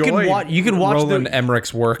enjoy you can watch Roland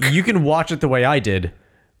Emmerich's work. You can watch it the way I did,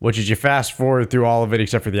 which is you fast forward through all of it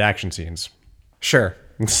except for the action scenes. Sure.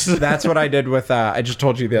 That's what I did with I just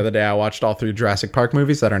told you the other day I watched all 3 Jurassic Park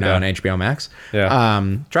movies that are now on HBO Max. Yeah.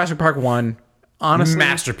 Jurassic Park 1, honestly,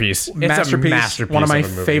 Masterpiece. It's masterpiece, a masterpiece. one of my a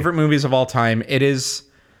movie. favorite movies of all time.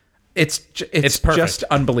 It's perfect. just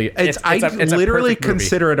unbelievable. It's a literally perfect movie.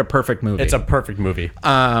 consider it a perfect movie. It's a perfect movie.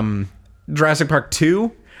 Jurassic Park 2,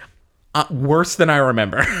 worse than I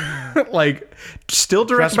remember. Like still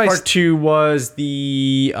directed Jurassic by Park 2 was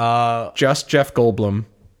the just Jeff Goldblum,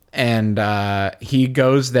 and he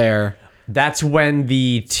goes there. that's when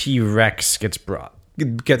the T-Rex gets brought.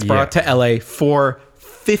 Gets brought to LA for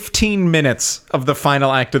 15 minutes of the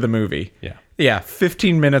final act of the movie. Yeah,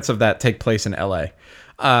 15 minutes of that take place in LA.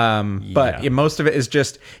 But most of it is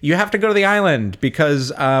just you have to go to the island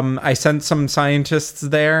because I sent some scientists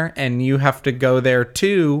there, and you have to go there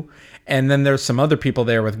too. And then there's some other people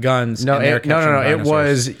there with guns. No, and they're no. catching It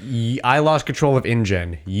dinosaurs. was I lost control of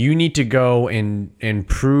InGen. You need to go and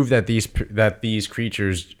prove that these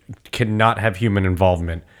creatures cannot have human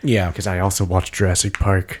involvement. Yeah. Because I also watched Jurassic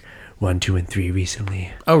Park 1, 2, and 3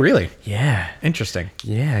 recently. Oh, really? Yeah. Interesting.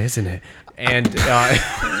 Yeah, isn't it? And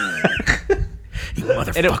You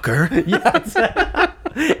motherfucker.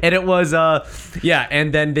 and it was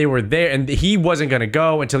and then they were there, and he wasn't gonna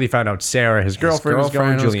go until he found out Sarah, his girlfriend was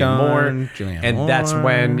going, Julianne Moore. And that's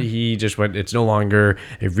when he just went, it's no longer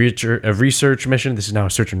a research mission, this is now a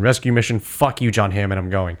search and rescue mission. Fuck you, John Hammond, I'm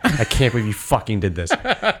going. I can't believe you fucking did this.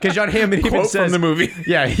 Because John Hammond even Quote says from the movie.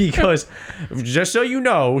 Yeah, he goes, just so you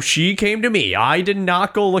know, she came to me, I did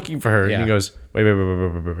not go looking for her. Yeah. And he goes, wait,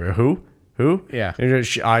 who? Yeah.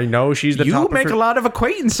 I know she's the You top make of a her- lot of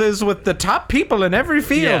acquaintances with the top people in every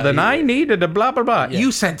field, Yeah, and I needed a blah, blah, blah.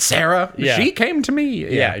 You sent Sarah. Yeah. She came to me.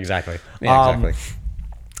 Yeah, exactly. Yeah, exactly.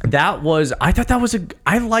 I thought that was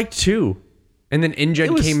I liked 2. And then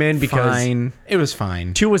InGen came in because fine. It was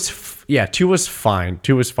fine. 2 was 2 was fine.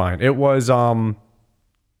 2 was fine. It was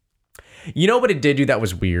you know what it did do that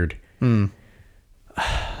was weird?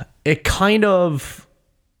 It kind of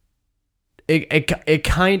it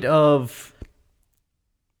kind of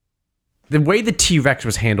the way the T-Rex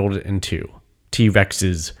was handled in 2.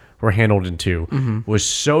 T-Rexes were handled in 2 was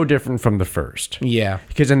so different from the first. Yeah.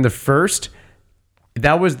 Because in the first,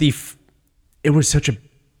 that was it was such a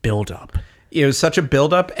build-up. It was such a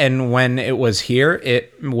buildup, and when it was here,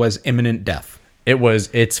 it was imminent death.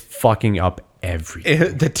 It's fucking up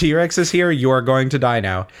everything. The T-Rex is here. You are going to die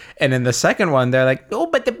now. And in the second one, they're like, Oh,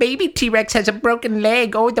 but the baby T-Rex has a broken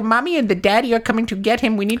leg. Oh, the mommy and the daddy are coming to get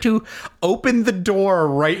him. We need to... open the door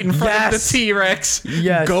right in front of Yes. the T-Rex.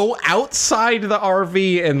 Yes. Go outside the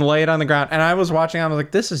RV and lay it on the ground. And I was watching, I was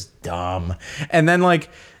like, this is dumb. And then like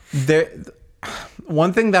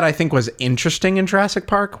one thing that I think was interesting in Jurassic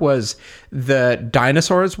Park was the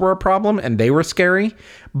dinosaurs were a problem and they were scary,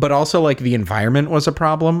 but also like the environment was a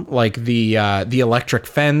problem. Like the electric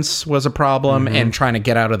fence was a problem, and trying to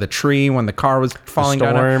get out of the tree when the car was falling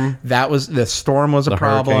down. storm. The storm was a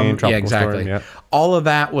problem. hurricane, Yeah, tropical exactly. storm, yeah. All of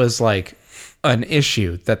that was like an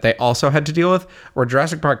issue that they also had to deal with. Where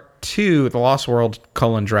Jurassic Park 2, The Lost World,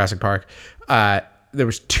 Jurassic Park, there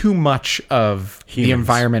was too much of the Humans.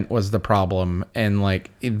 environment was the problem, and like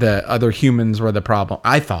the other humans were the problem.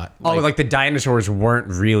 I thought. Like the dinosaurs weren't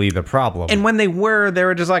really the problem. And when they were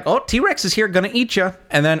just like, oh, T-Rex is here, gonna eat you.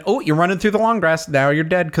 And then, oh, you're running through the long grass. Now you're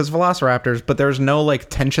dead because velociraptors. But there's no like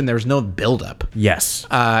tension. There's no buildup. yes.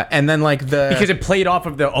 And then like Because it played off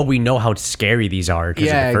of we know how scary these are. 'cause of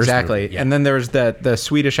yeah, the first exactly. movie. Yeah. And then there's the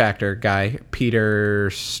Swedish actor guy, Peter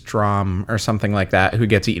Strom or something like that, who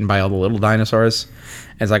gets eaten by all the little dinosaurs.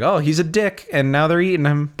 And it's like, oh, he's a dick, and now they're eating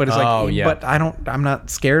him. But it's Oh, like, yeah. but I'm not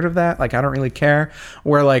scared of that. Like, I don't really care.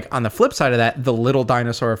 Where like on the flip side of that, the little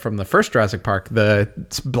dinosaur from the first Jurassic Park, the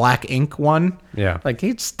black ink one, Yeah. like,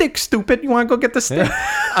 hey, stick, stupid. You want to go get the stick?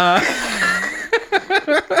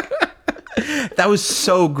 That was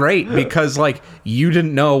so great because like you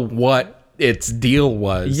didn't know what its deal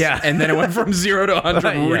was. Yeah. And then it went from 0 to 100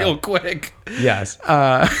 Yeah. real quick. Yes.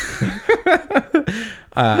 I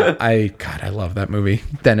love that movie.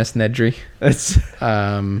 Dennis Nedry. It's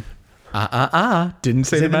Didn't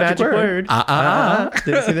say the magic word.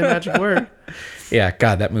 Didn't say the magic word. Yeah,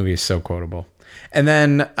 God, that movie is so quotable. And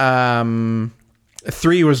then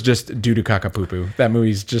 3 was just doo doo caca poo poo. That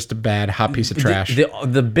movie's just a bad hot piece of trash.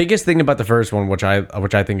 The biggest thing about the first one, which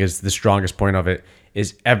I think is the strongest point of it,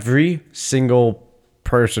 is every single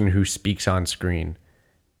person who speaks on screen.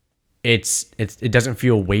 It doesn't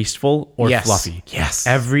feel wasteful or Yes. fluffy. Yes.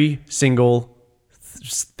 Every single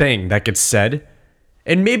thing that gets said,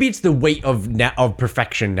 and maybe it's the weight of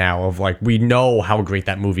perfection now, of like we know how great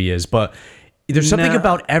that movie is, but there's something No.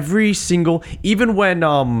 about every single, even when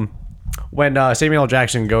Samuel L.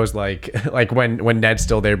 Jackson goes like when Ned's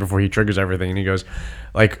still there before he triggers everything, and he goes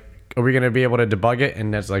like, are we gonna be able to debug it?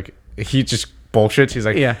 And Ned's like, he just bullshits. He's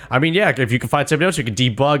like, Yeah. I mean, yeah, if you can find something else, you can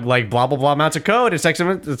debug like blah blah blah amounts of code. It's like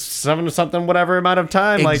seven something whatever amount of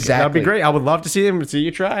time. Like that'd be Exactly. great. I would love to see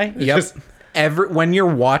you try. It's Yep. just- When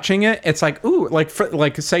you're watching it, it's like, ooh, like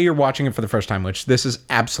say you're watching it for the first time, which this is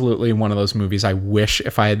absolutely one of those movies I wish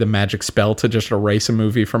if I had the magic spell to just erase a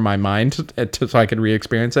movie from my mind so I could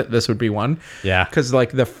re-experience it, this would be one. Yeah. Because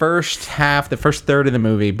like the first third of the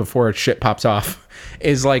movie before shit pops off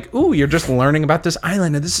is like, ooh, you're just learning about this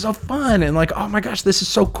island and this is so fun. And like, oh my gosh, this is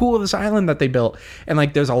so cool, this island that they built. And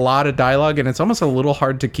like, there's a lot of dialogue and it's almost a little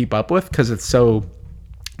hard to keep up with because it's so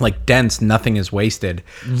like dense, nothing is wasted.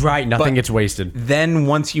 Right, nothing But- gets wasted. Then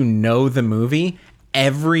once you know the movie,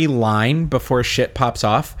 every line before shit pops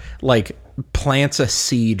off, like plants a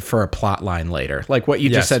seed for a plot line later. Like what you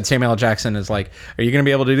Yes. just said, Samuel L. Jackson is like, are you going to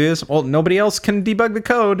be able to do this? Well, nobody else can debug the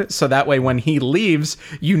code. So that way when he leaves,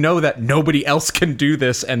 you know that nobody else can do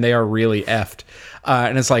this and they are really effed.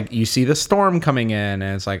 And it's like, you see the storm coming in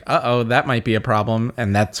and it's like, uh-oh, that might be a problem.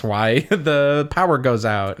 And that's why the power goes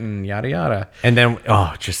out and yada, yada. And then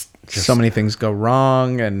just So many things go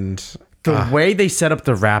wrong and... the way they set up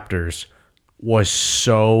the raptors was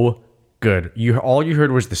so good. All you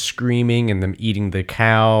heard was the screaming and them eating the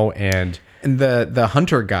cow, and the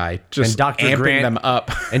hunter guy just And Dr. amping Grant- them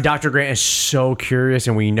up. and Dr. Grant is so curious,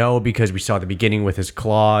 and we know because we saw the beginning with his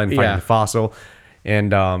claw and finding Yeah. the fossil,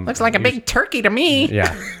 and Looks like a big turkey to me.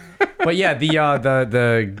 yeah. But yeah,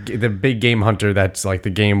 the big game hunter that's like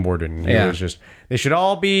the game warden. He Yeah. was just, they should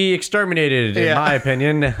all be exterminated, in Yeah. my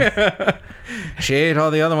opinion. She ate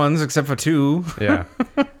all the other ones except for 2. Yeah.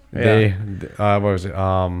 They what was it?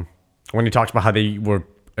 When he talks about how they were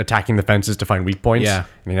attacking the fences to find weak points. Yeah.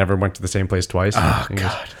 And they never went to the same place twice. Oh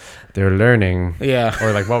God. They're learning. Yeah.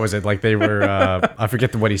 Or like, what was it? Like they were I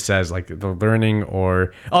forget what he says, like the learning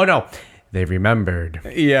or they remembered.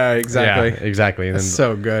 Yeah, exactly. Yeah, exactly. And then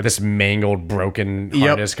so good. This mangled, broken Yep.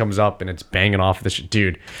 harness comes up and it's banging off this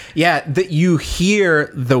dude. Yeah, that you hear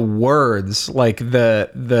the words, like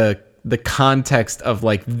the context of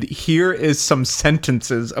like here is some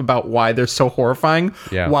sentences about why they're so horrifying,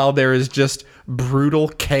 Yeah. while there is just brutal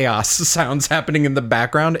chaos sounds happening in the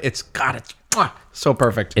background. It's so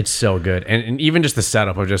perfect. It's so good. And even just the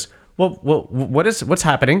setup of just, what's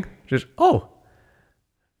happening? Just,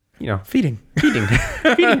 Feeding.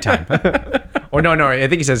 feeding time. Or no, I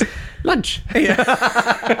think he says lunch.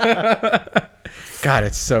 God,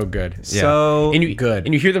 it's so good. So and you, good.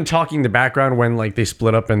 And you hear them talking in the background when like they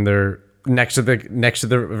split up and they're next to the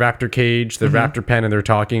raptor cage, the raptor pen, and they're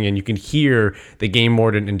talking, and you can hear the game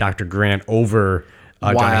warden and Dr. Grant over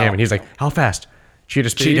John Wow. Hammond. He's like, how fast?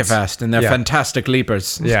 Cheetah speeds? Cheetah fast and they're Yeah. fantastic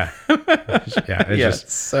leapers. Yeah. Yeah. It's Yes, just,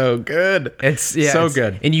 so good. it's so it's-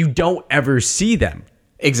 good. And you don't ever see them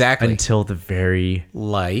Exactly. until the very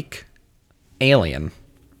Like Alien,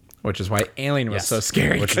 which is why Alien was Yes. so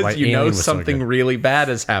scary, Which is why because you know Alien was so something good. really bad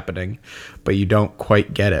is happening, but you don't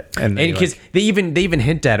quite get it. And then because they even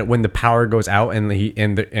hint at it when the power goes out and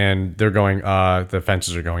they're going the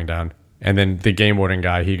fences are going down, and then the game warden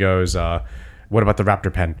guy, he goes, what about the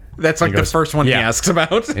raptor pen? that's And like he goes, the first one he "Yeah." asks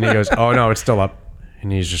about. And he goes, oh no, it's still up, and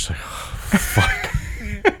he's just like, oh, fuck.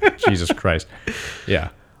 Jesus Christ. Yeah.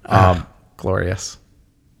 Glorious.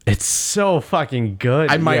 It's so fucking good.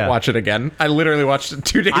 I might Yeah. watch it again. I literally watched it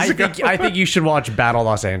 2 days ago. I think you should watch Battle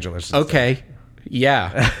Los Angeles. Okay.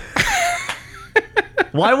 Yeah.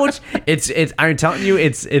 Why would it's I'm telling you,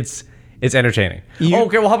 it's entertaining.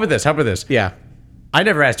 Okay, well, how about this? Yeah. I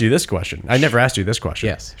never asked you this question.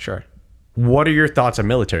 Yes, sure. What are your thoughts on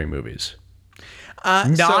military movies?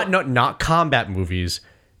 So- Not combat movies,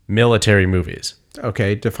 military movies.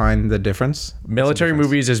 Okay, define the difference. Military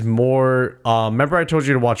movies is more. Remember, I told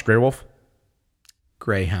you to watch Grey Wolf.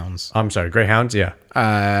 Greyhounds. I'm sorry, Greyhounds. Yeah,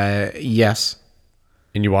 Yes.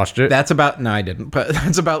 and you watched it. That's about, no, I didn't, but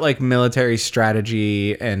that's about like military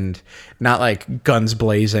strategy and not like guns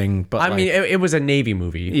blazing, but I like, mean, it was a Navy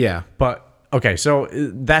movie. Yeah. But okay, so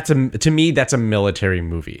to me that's a military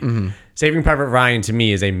movie. Saving Private Ryan to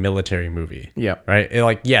me is a military movie. Yep. Right.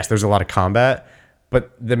 Like yes, there's a lot of combat,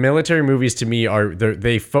 but the military movies to me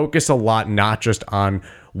they focus a lot not just on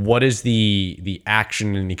what is the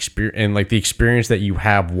action and experience and like the experience that you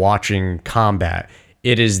have watching combat.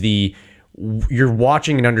 It is you're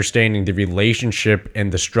watching and understanding the relationship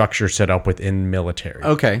and the structure set up within military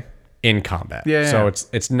okay. in combat. Yeah, So yeah.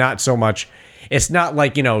 it's not so much. It's not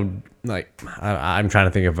like like I'm trying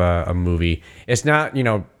to think of a movie. It's not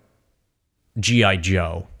G.I.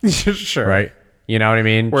 Joe, Sure. right? You know what I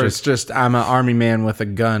mean? Where it's just, I'm an army man with a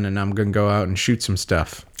gun and I'm going to go out and shoot some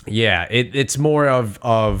stuff. Yeah, it's more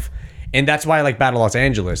of, and that's why I like Battle Los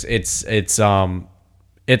Angeles. It's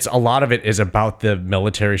a lot of it is about the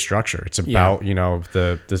military structure. It's about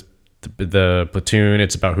the platoon.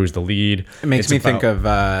 It's about who's the lead. It makes me think of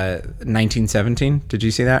 1917. Did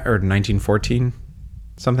you see that? Or 1914?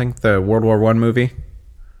 Something? The World War I movie?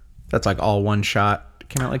 That's like all one shot.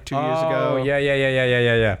 Came out like 2 years ago. Oh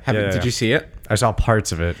yeah. Did you see it? I saw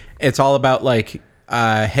parts of it. It's all about like,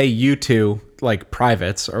 hey, you two, like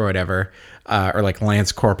privates or whatever, or like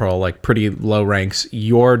lance corporal, like pretty low ranks.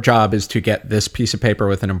 Your job is to get this piece of paper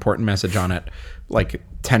with an important message on it, like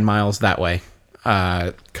 10 miles that way,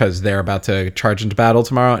 because they're about to charge into battle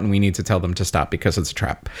tomorrow, and we need to tell them to stop because it's a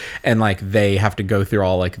trap. And like they have to go through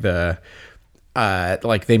all like the.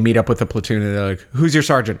 Like they meet up with the platoon and they're like, who's your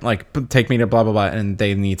sergeant? Like, take me to blah, blah, blah. And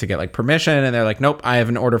they need to get like permission. And they're like, nope, I have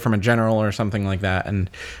an order from a general or something like that. And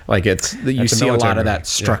like, you see a military lot of movie. that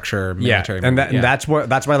structure. Yeah. Military And movie. and that's why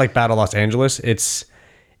I like Battle Los Angeles.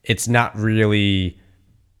 It's not really,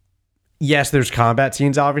 yes, there's combat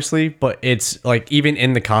scenes obviously, but it's like, even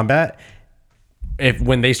in the combat,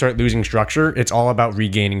 when they start losing structure, it's all about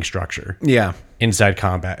regaining structure. Yeah. Inside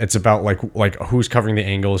combat, it's about like who's covering the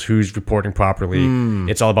angles, who's reporting properly.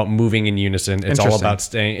 It's all about moving in unison. It's all Interesting. about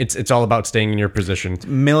staying. It's all about staying in your position.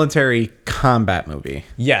 Military combat movie.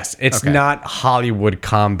 Yes, it's not Hollywood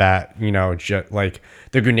combat. Like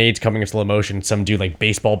the grenades coming in slow motion. Some dude like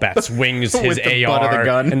baseball bat swings his With the AR, butt of the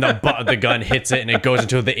gun. and the butt of the gun hits it, and it goes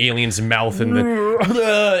into the alien's mouth, and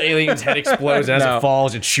the alien's head explodes. And as No. it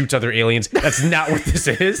falls, it shoots other aliens. That's not what this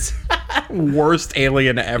is. Worst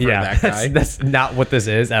alien ever, that guy. That's not what this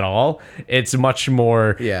is at all. It's much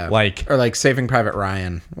more like or like Saving Private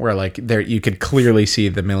Ryan, where like there you could clearly see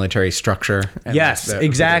the military structure. And yes, who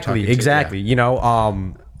they're talking exactly.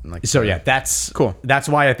 to, Like so yeah, that's Cool. That's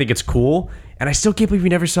why I think it's cool. And I still can't believe we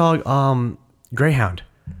never saw Greyhound.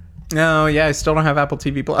 No, yeah, I still don't have Apple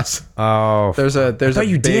TV Plus. Oh, There's I thought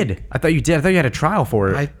you did. I thought you had a trial for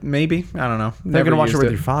it. I don't know. They're gonna watch it with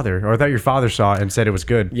your father, or I thought your father saw it and said it was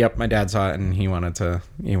good. Yep, my dad saw it and he wanted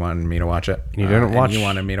me to watch it. you didn't watch- He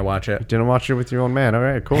wanted me to watch it. Didn't watch it with your own man. All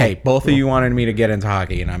right, cool. Hey, both of you wanted me to get into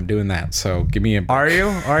hockey, and I'm doing that. So give me a. Are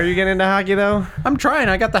you getting into hockey though? I'm trying.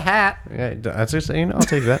 I got the hat. Yeah, that's just I'll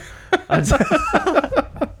take that.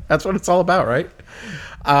 That's what it's all about, right?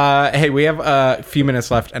 Hey, we have a few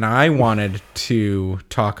minutes left, and I wanted to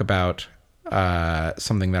talk about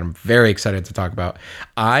something that I'm very excited to talk about.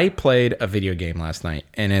 I played a video game last night,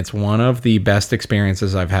 and it's one of the best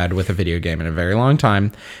experiences I've had with a video game in a very long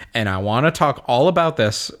time. And I want to talk all about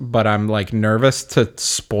this, but I'm like nervous to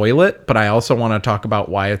spoil it. But I also want to talk about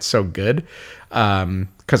why it's so good,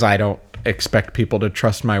 because I don't expect people to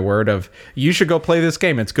trust my word of you should go play this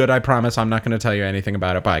game. It's good. I promise. I'm not going to tell you anything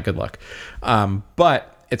about it. Bye. Good luck. But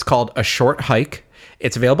it's called A Short Hike.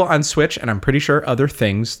 It's available on Switch, and I'm pretty sure other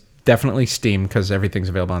things. Definitely Steam, because everything's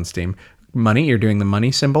available on Steam. Money, you're doing the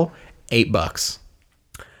money symbol. $8.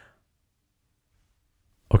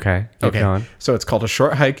 Okay. Keep going. So it's called A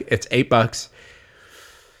Short Hike. It's $8.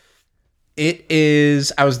 It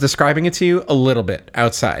is. I was describing it to you a little bit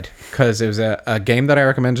outside because it was a game that I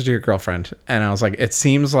recommended to your girlfriend, and I was like, it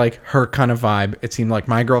seems like her kind of vibe. It seemed like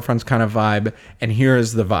my girlfriend's kind of vibe, and here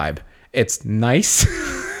is the vibe. It's nice,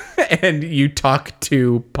 and you talk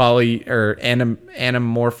to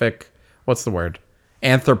anamorphic. What's the word?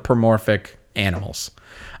 Anthropomorphic animals.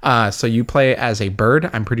 So you play as a bird.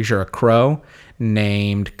 I'm pretty sure a crow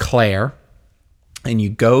named Claire, and you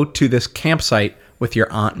go to this campsite with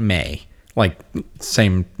your Aunt May. Like,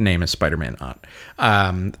 same name as Spider-Man Aunt.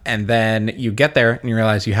 And then you get there and you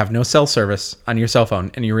realize you have no cell service on your cell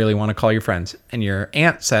phone and you really want to call your friends. And your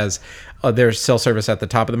aunt says, oh, there's cell service at the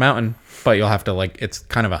top of the mountain, but you'll have to, like, it's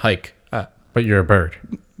kind of a hike. But you're a bird.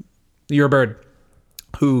 You're a bird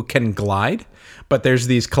who can glide, but there's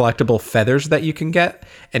these collectible feathers that you can get,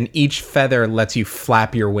 and each feather lets you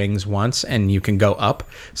flap your wings once and you can go up.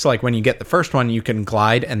 So like when you get the first one, you can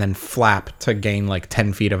glide and then flap to gain like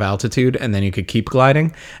 10 feet of altitude, and then you could keep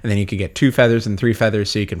gliding, and then you could get 2 feathers and 3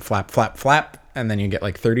 feathers, so you can flap, flap, flap, and then you get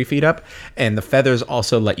like 30 feet up. And the feathers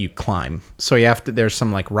also let you climb. So you have to, there's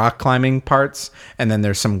some like rock climbing parts, and then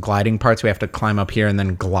there's some gliding parts. We have to climb up here and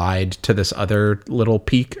then glide to this other little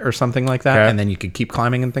peak or something like that. Okay. And then you could keep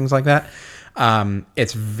climbing and things like that.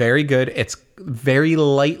 It's very good. It's very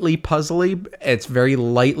lightly puzzly. It's very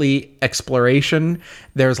lightly exploration.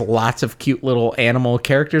 There's lots of cute little animal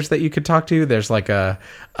characters that you could talk to. There's like a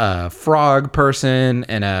frog person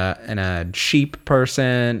and a sheep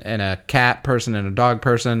person and a cat person and a dog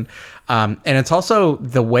person. And it's also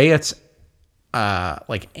the way it's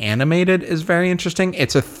like animated is very interesting.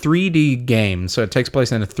 It's a 3D game, so it takes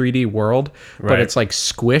place in a 3D world, but Right. it's like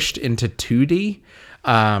squished into 2D.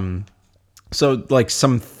 So like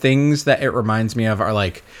some things that it reminds me of are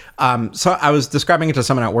like, so I was describing it to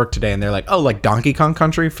someone at work today and they're like, oh, like Donkey Kong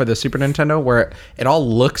Country for the Super Nintendo, where it all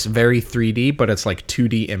looks very 3D, but it's like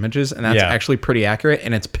 2D images. And that's Yeah. actually pretty accurate,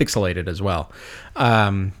 and it's pixelated as well.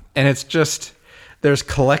 And it's just, there's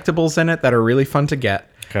collectibles in it that are really fun to get.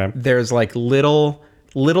 Okay. There's like little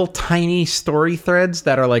tiny story threads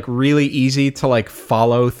that are like really easy to like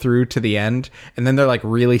follow through to the end, and then they're like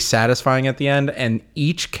really satisfying at the end, and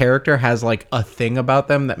each character has like a thing about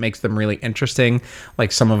them that makes them really interesting.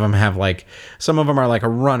 Like some of them are like a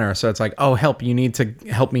runner, so it's like, oh, help, you need to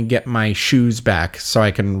help me get my shoes back so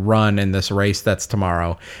I can run in this race that's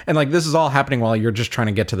tomorrow. And like this is all happening while you're just trying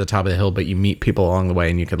to get to the top of the hill, but you meet people along the way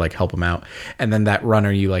and you could like help them out. And then that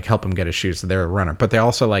runner, you like help them get his shoes, so they're a runner, but they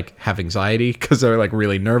also like have anxiety because they're like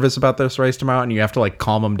really nervous about this race tomorrow, and you have to like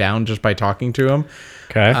calm them down just by talking to them.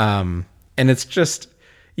 Okay. And it's just,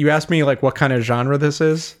 you asked me like what kind of genre this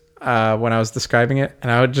is when I was describing it, and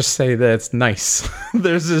I would just say that it's nice.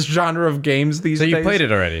 There's this genre of games these so days. you played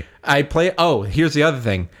it already. Here's the other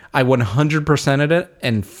thing. I 100%ed it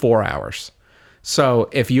in 4 hours. So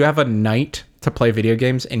if you have a night to play video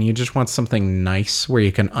games and you just want something nice where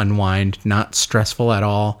you can unwind, not stressful at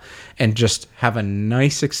all, and just have a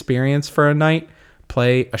nice experience for a night,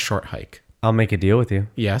 play A Short Hike. I'll make a deal with you.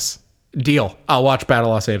 Yes. Deal. I'll watch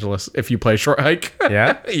Battle Los Angeles if you play Short Hike.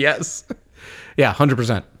 Yeah? Yes. Yeah,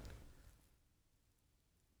 100%.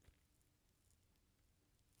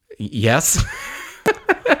 Yes.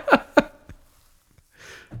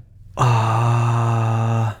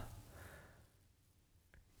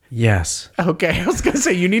 Yes. Okay, I was going to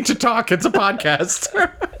say you need to talk. It's a podcast.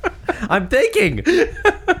 I'm thinking.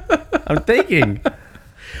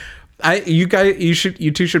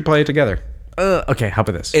 You two should play it together. Okay, how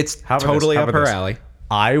about this? It's How about totally this? How up about her this? alley.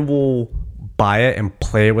 I will buy it and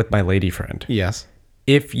play it with my lady friend. Yes.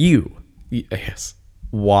 If you Yes.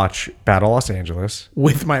 watch Battle Los Angeles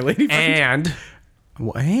With my lady friend.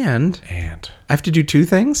 and And I have to do 2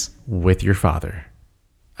 things? with your father.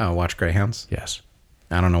 Oh, watch Greyhounds. Yes.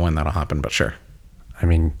 I don't know when that'll happen, but sure. I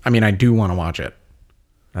mean, I do want to watch it,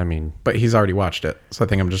 I but he's already watched it, so I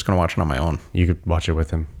think I'm just going to watch it on my own. you could watch it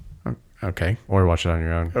with him Okay. or watch it on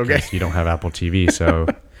your own. Okay. 'cause you don't have Apple TV, so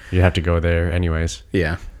you have to go there anyways.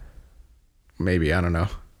 Yeah. Maybe, I don't know.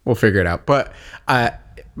 We'll figure it out. But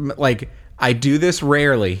like I do this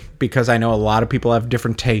rarely because I know a lot of people have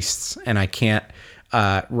different tastes, and I can't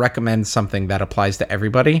recommend something that applies to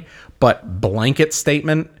everybody. But blanket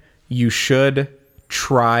statement, you should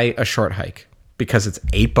try A Short Hike because it's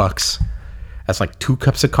 $8. That's like 2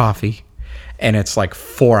 cups of coffee, and it's like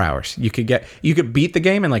 4 hours. You could beat the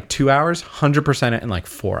game in like 2 hours, 100% it in like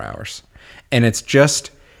 4 hours. And it's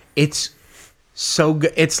so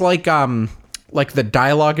good. It's like the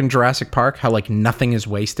dialogue in Jurassic Park, how like nothing is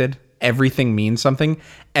wasted. Everything means something.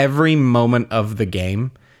 Every moment of the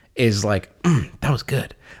game is like, that was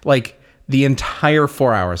good. Like the entire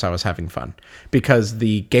 4 hours I was having fun because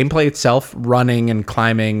the gameplay itself, running and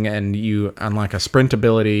climbing, and you unlock a sprint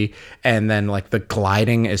ability, and then like the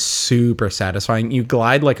gliding is super satisfying. You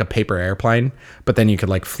glide like a paper airplane, but then you could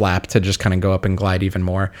like flap to just kind of go up and glide even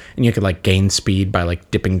more, and you could like gain speed by like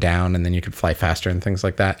dipping down, and then you could fly faster and things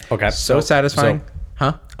like that. Okay. So satisfying.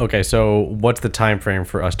 Huh? Okay, so what's the time frame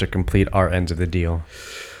for us to complete our ends of the deal?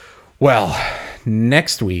 Well,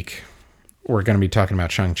 next week we're going to be talking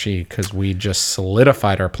about Shang-Chi because we just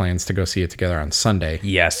solidified our plans to go see it together on Sunday.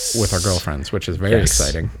 Yes. With our girlfriends, which is very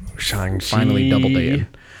exciting. Shang-Chi. Finally double dated.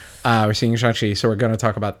 We're seeing Shang-Chi, so we're going to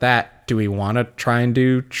talk about that. Do we want to try and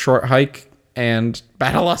do Short Hike and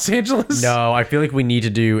Battle Los Angeles? No, I feel like we need to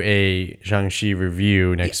do a Shang-Chi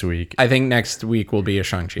review next week. I think next week will be a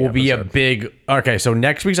Shang-Chi episode. Okay, so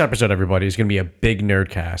next week's episode, everybody, is going to be a big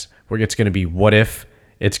nerdcast where it's going to be what if.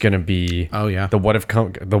 It's going to be the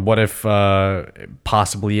what if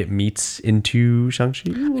possibly it meets into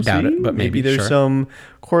Shang-Chi. We'll doubt see. it, but maybe, there's sure. some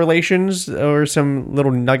correlations or some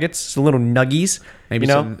little nuggets, some little nuggies. Maybe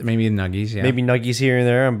you know, maybe nuggies, yeah. maybe nuggies here and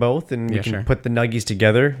there on both, and we Yeah, can sure. put the nuggies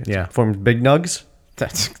together. Yeah. Form big nugs.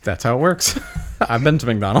 That's how it works. I've been to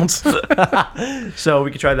McDonald's. So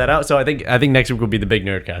we could try that out. So I think next week will be the big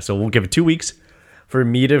nerdcast. So we'll give it 2 weeks for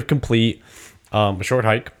me to complete a short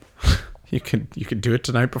hike. You could do it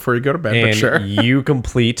tonight before you go to bed, And but sure. you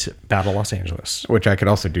complete Battle Los Angeles. Which I could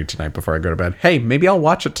also do tonight before I go to bed. Hey, maybe I'll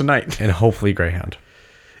watch it tonight. And hopefully Greyhound.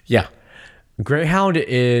 Yeah. Greyhound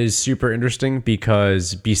is super interesting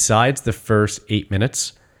because besides the first 8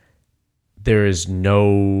 minutes, there is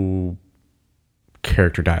no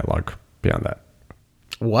character dialogue beyond that.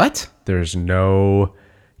 What? There's no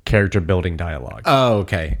character building dialogue. Oh,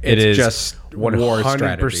 okay. It It's is just war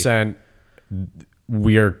strategy. 100%.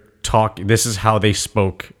 We are talking. This is how they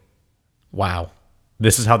spoke. Wow.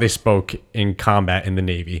 This is how they spoke in combat in the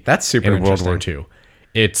Navy. That's super in World War interesting. II.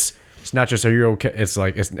 It's not just are you okay. It's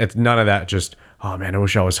like it's none of that. Just oh man, I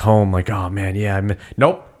wish I was home. Like oh man, yeah.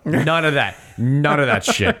 Nope. None of that. None of that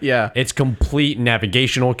shit. Yeah. It's complete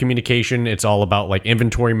navigational communication. It's all about like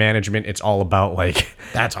inventory management. It's all about like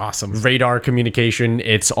That's awesome. radar communication.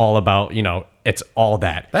 It's all about it's all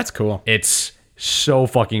that. That's cool. It's so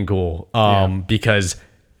fucking cool. Because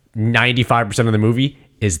 95% of the movie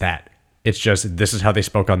is that. It's just this is how they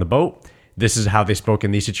spoke on the boat. This is how they spoke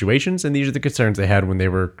in these situations, and these are the concerns they had when they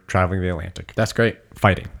were traveling the Atlantic, That's great.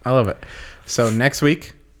 fighting. I love it. So next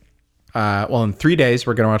week, in 3 days,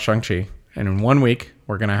 we're going to watch Shang-Chi. And in 1 week,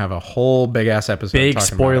 we're going to have a whole big-ass episode. Big talking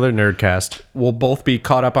about spoiler nerdcast. it. We'll both be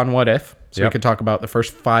caught up on What If. So we Yep. could talk about the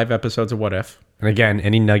first 5 episodes of What If. And again,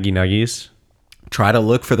 any nuggies. Try to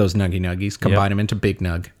look for those nuggies, combine them into Big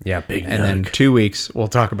Nug. Yeah, big And then 2 weeks, we'll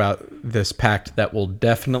talk about this pact that we'll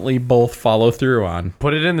definitely both follow through on.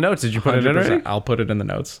 Put it in the notes. Did you put it in 100%. already? I'll put it in the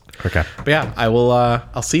notes. Okay. But yeah, I will.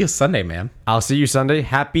 I'll see you Sunday, man. I'll see you Sunday.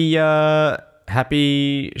 Happy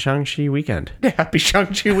Shang-Chi weekend. Happy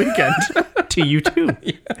Shang-Chi weekend. To you too.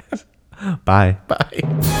 Bye. Bye.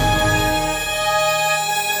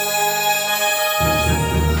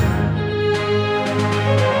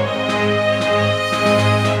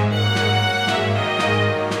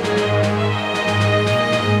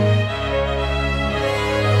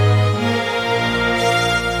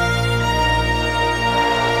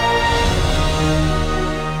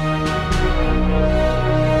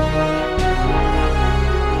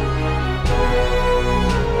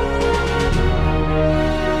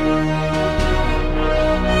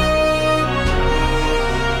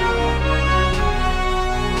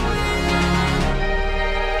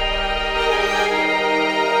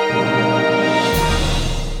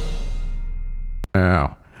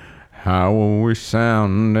 Now, how are we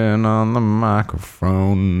sounding on the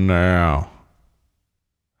microphone now?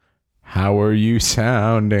 How are you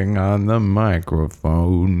sounding on the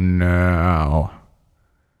microphone now?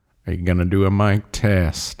 Are you gonna do a mic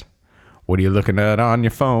test? What are you looking at on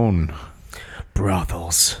your phone?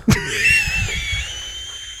 Brothels.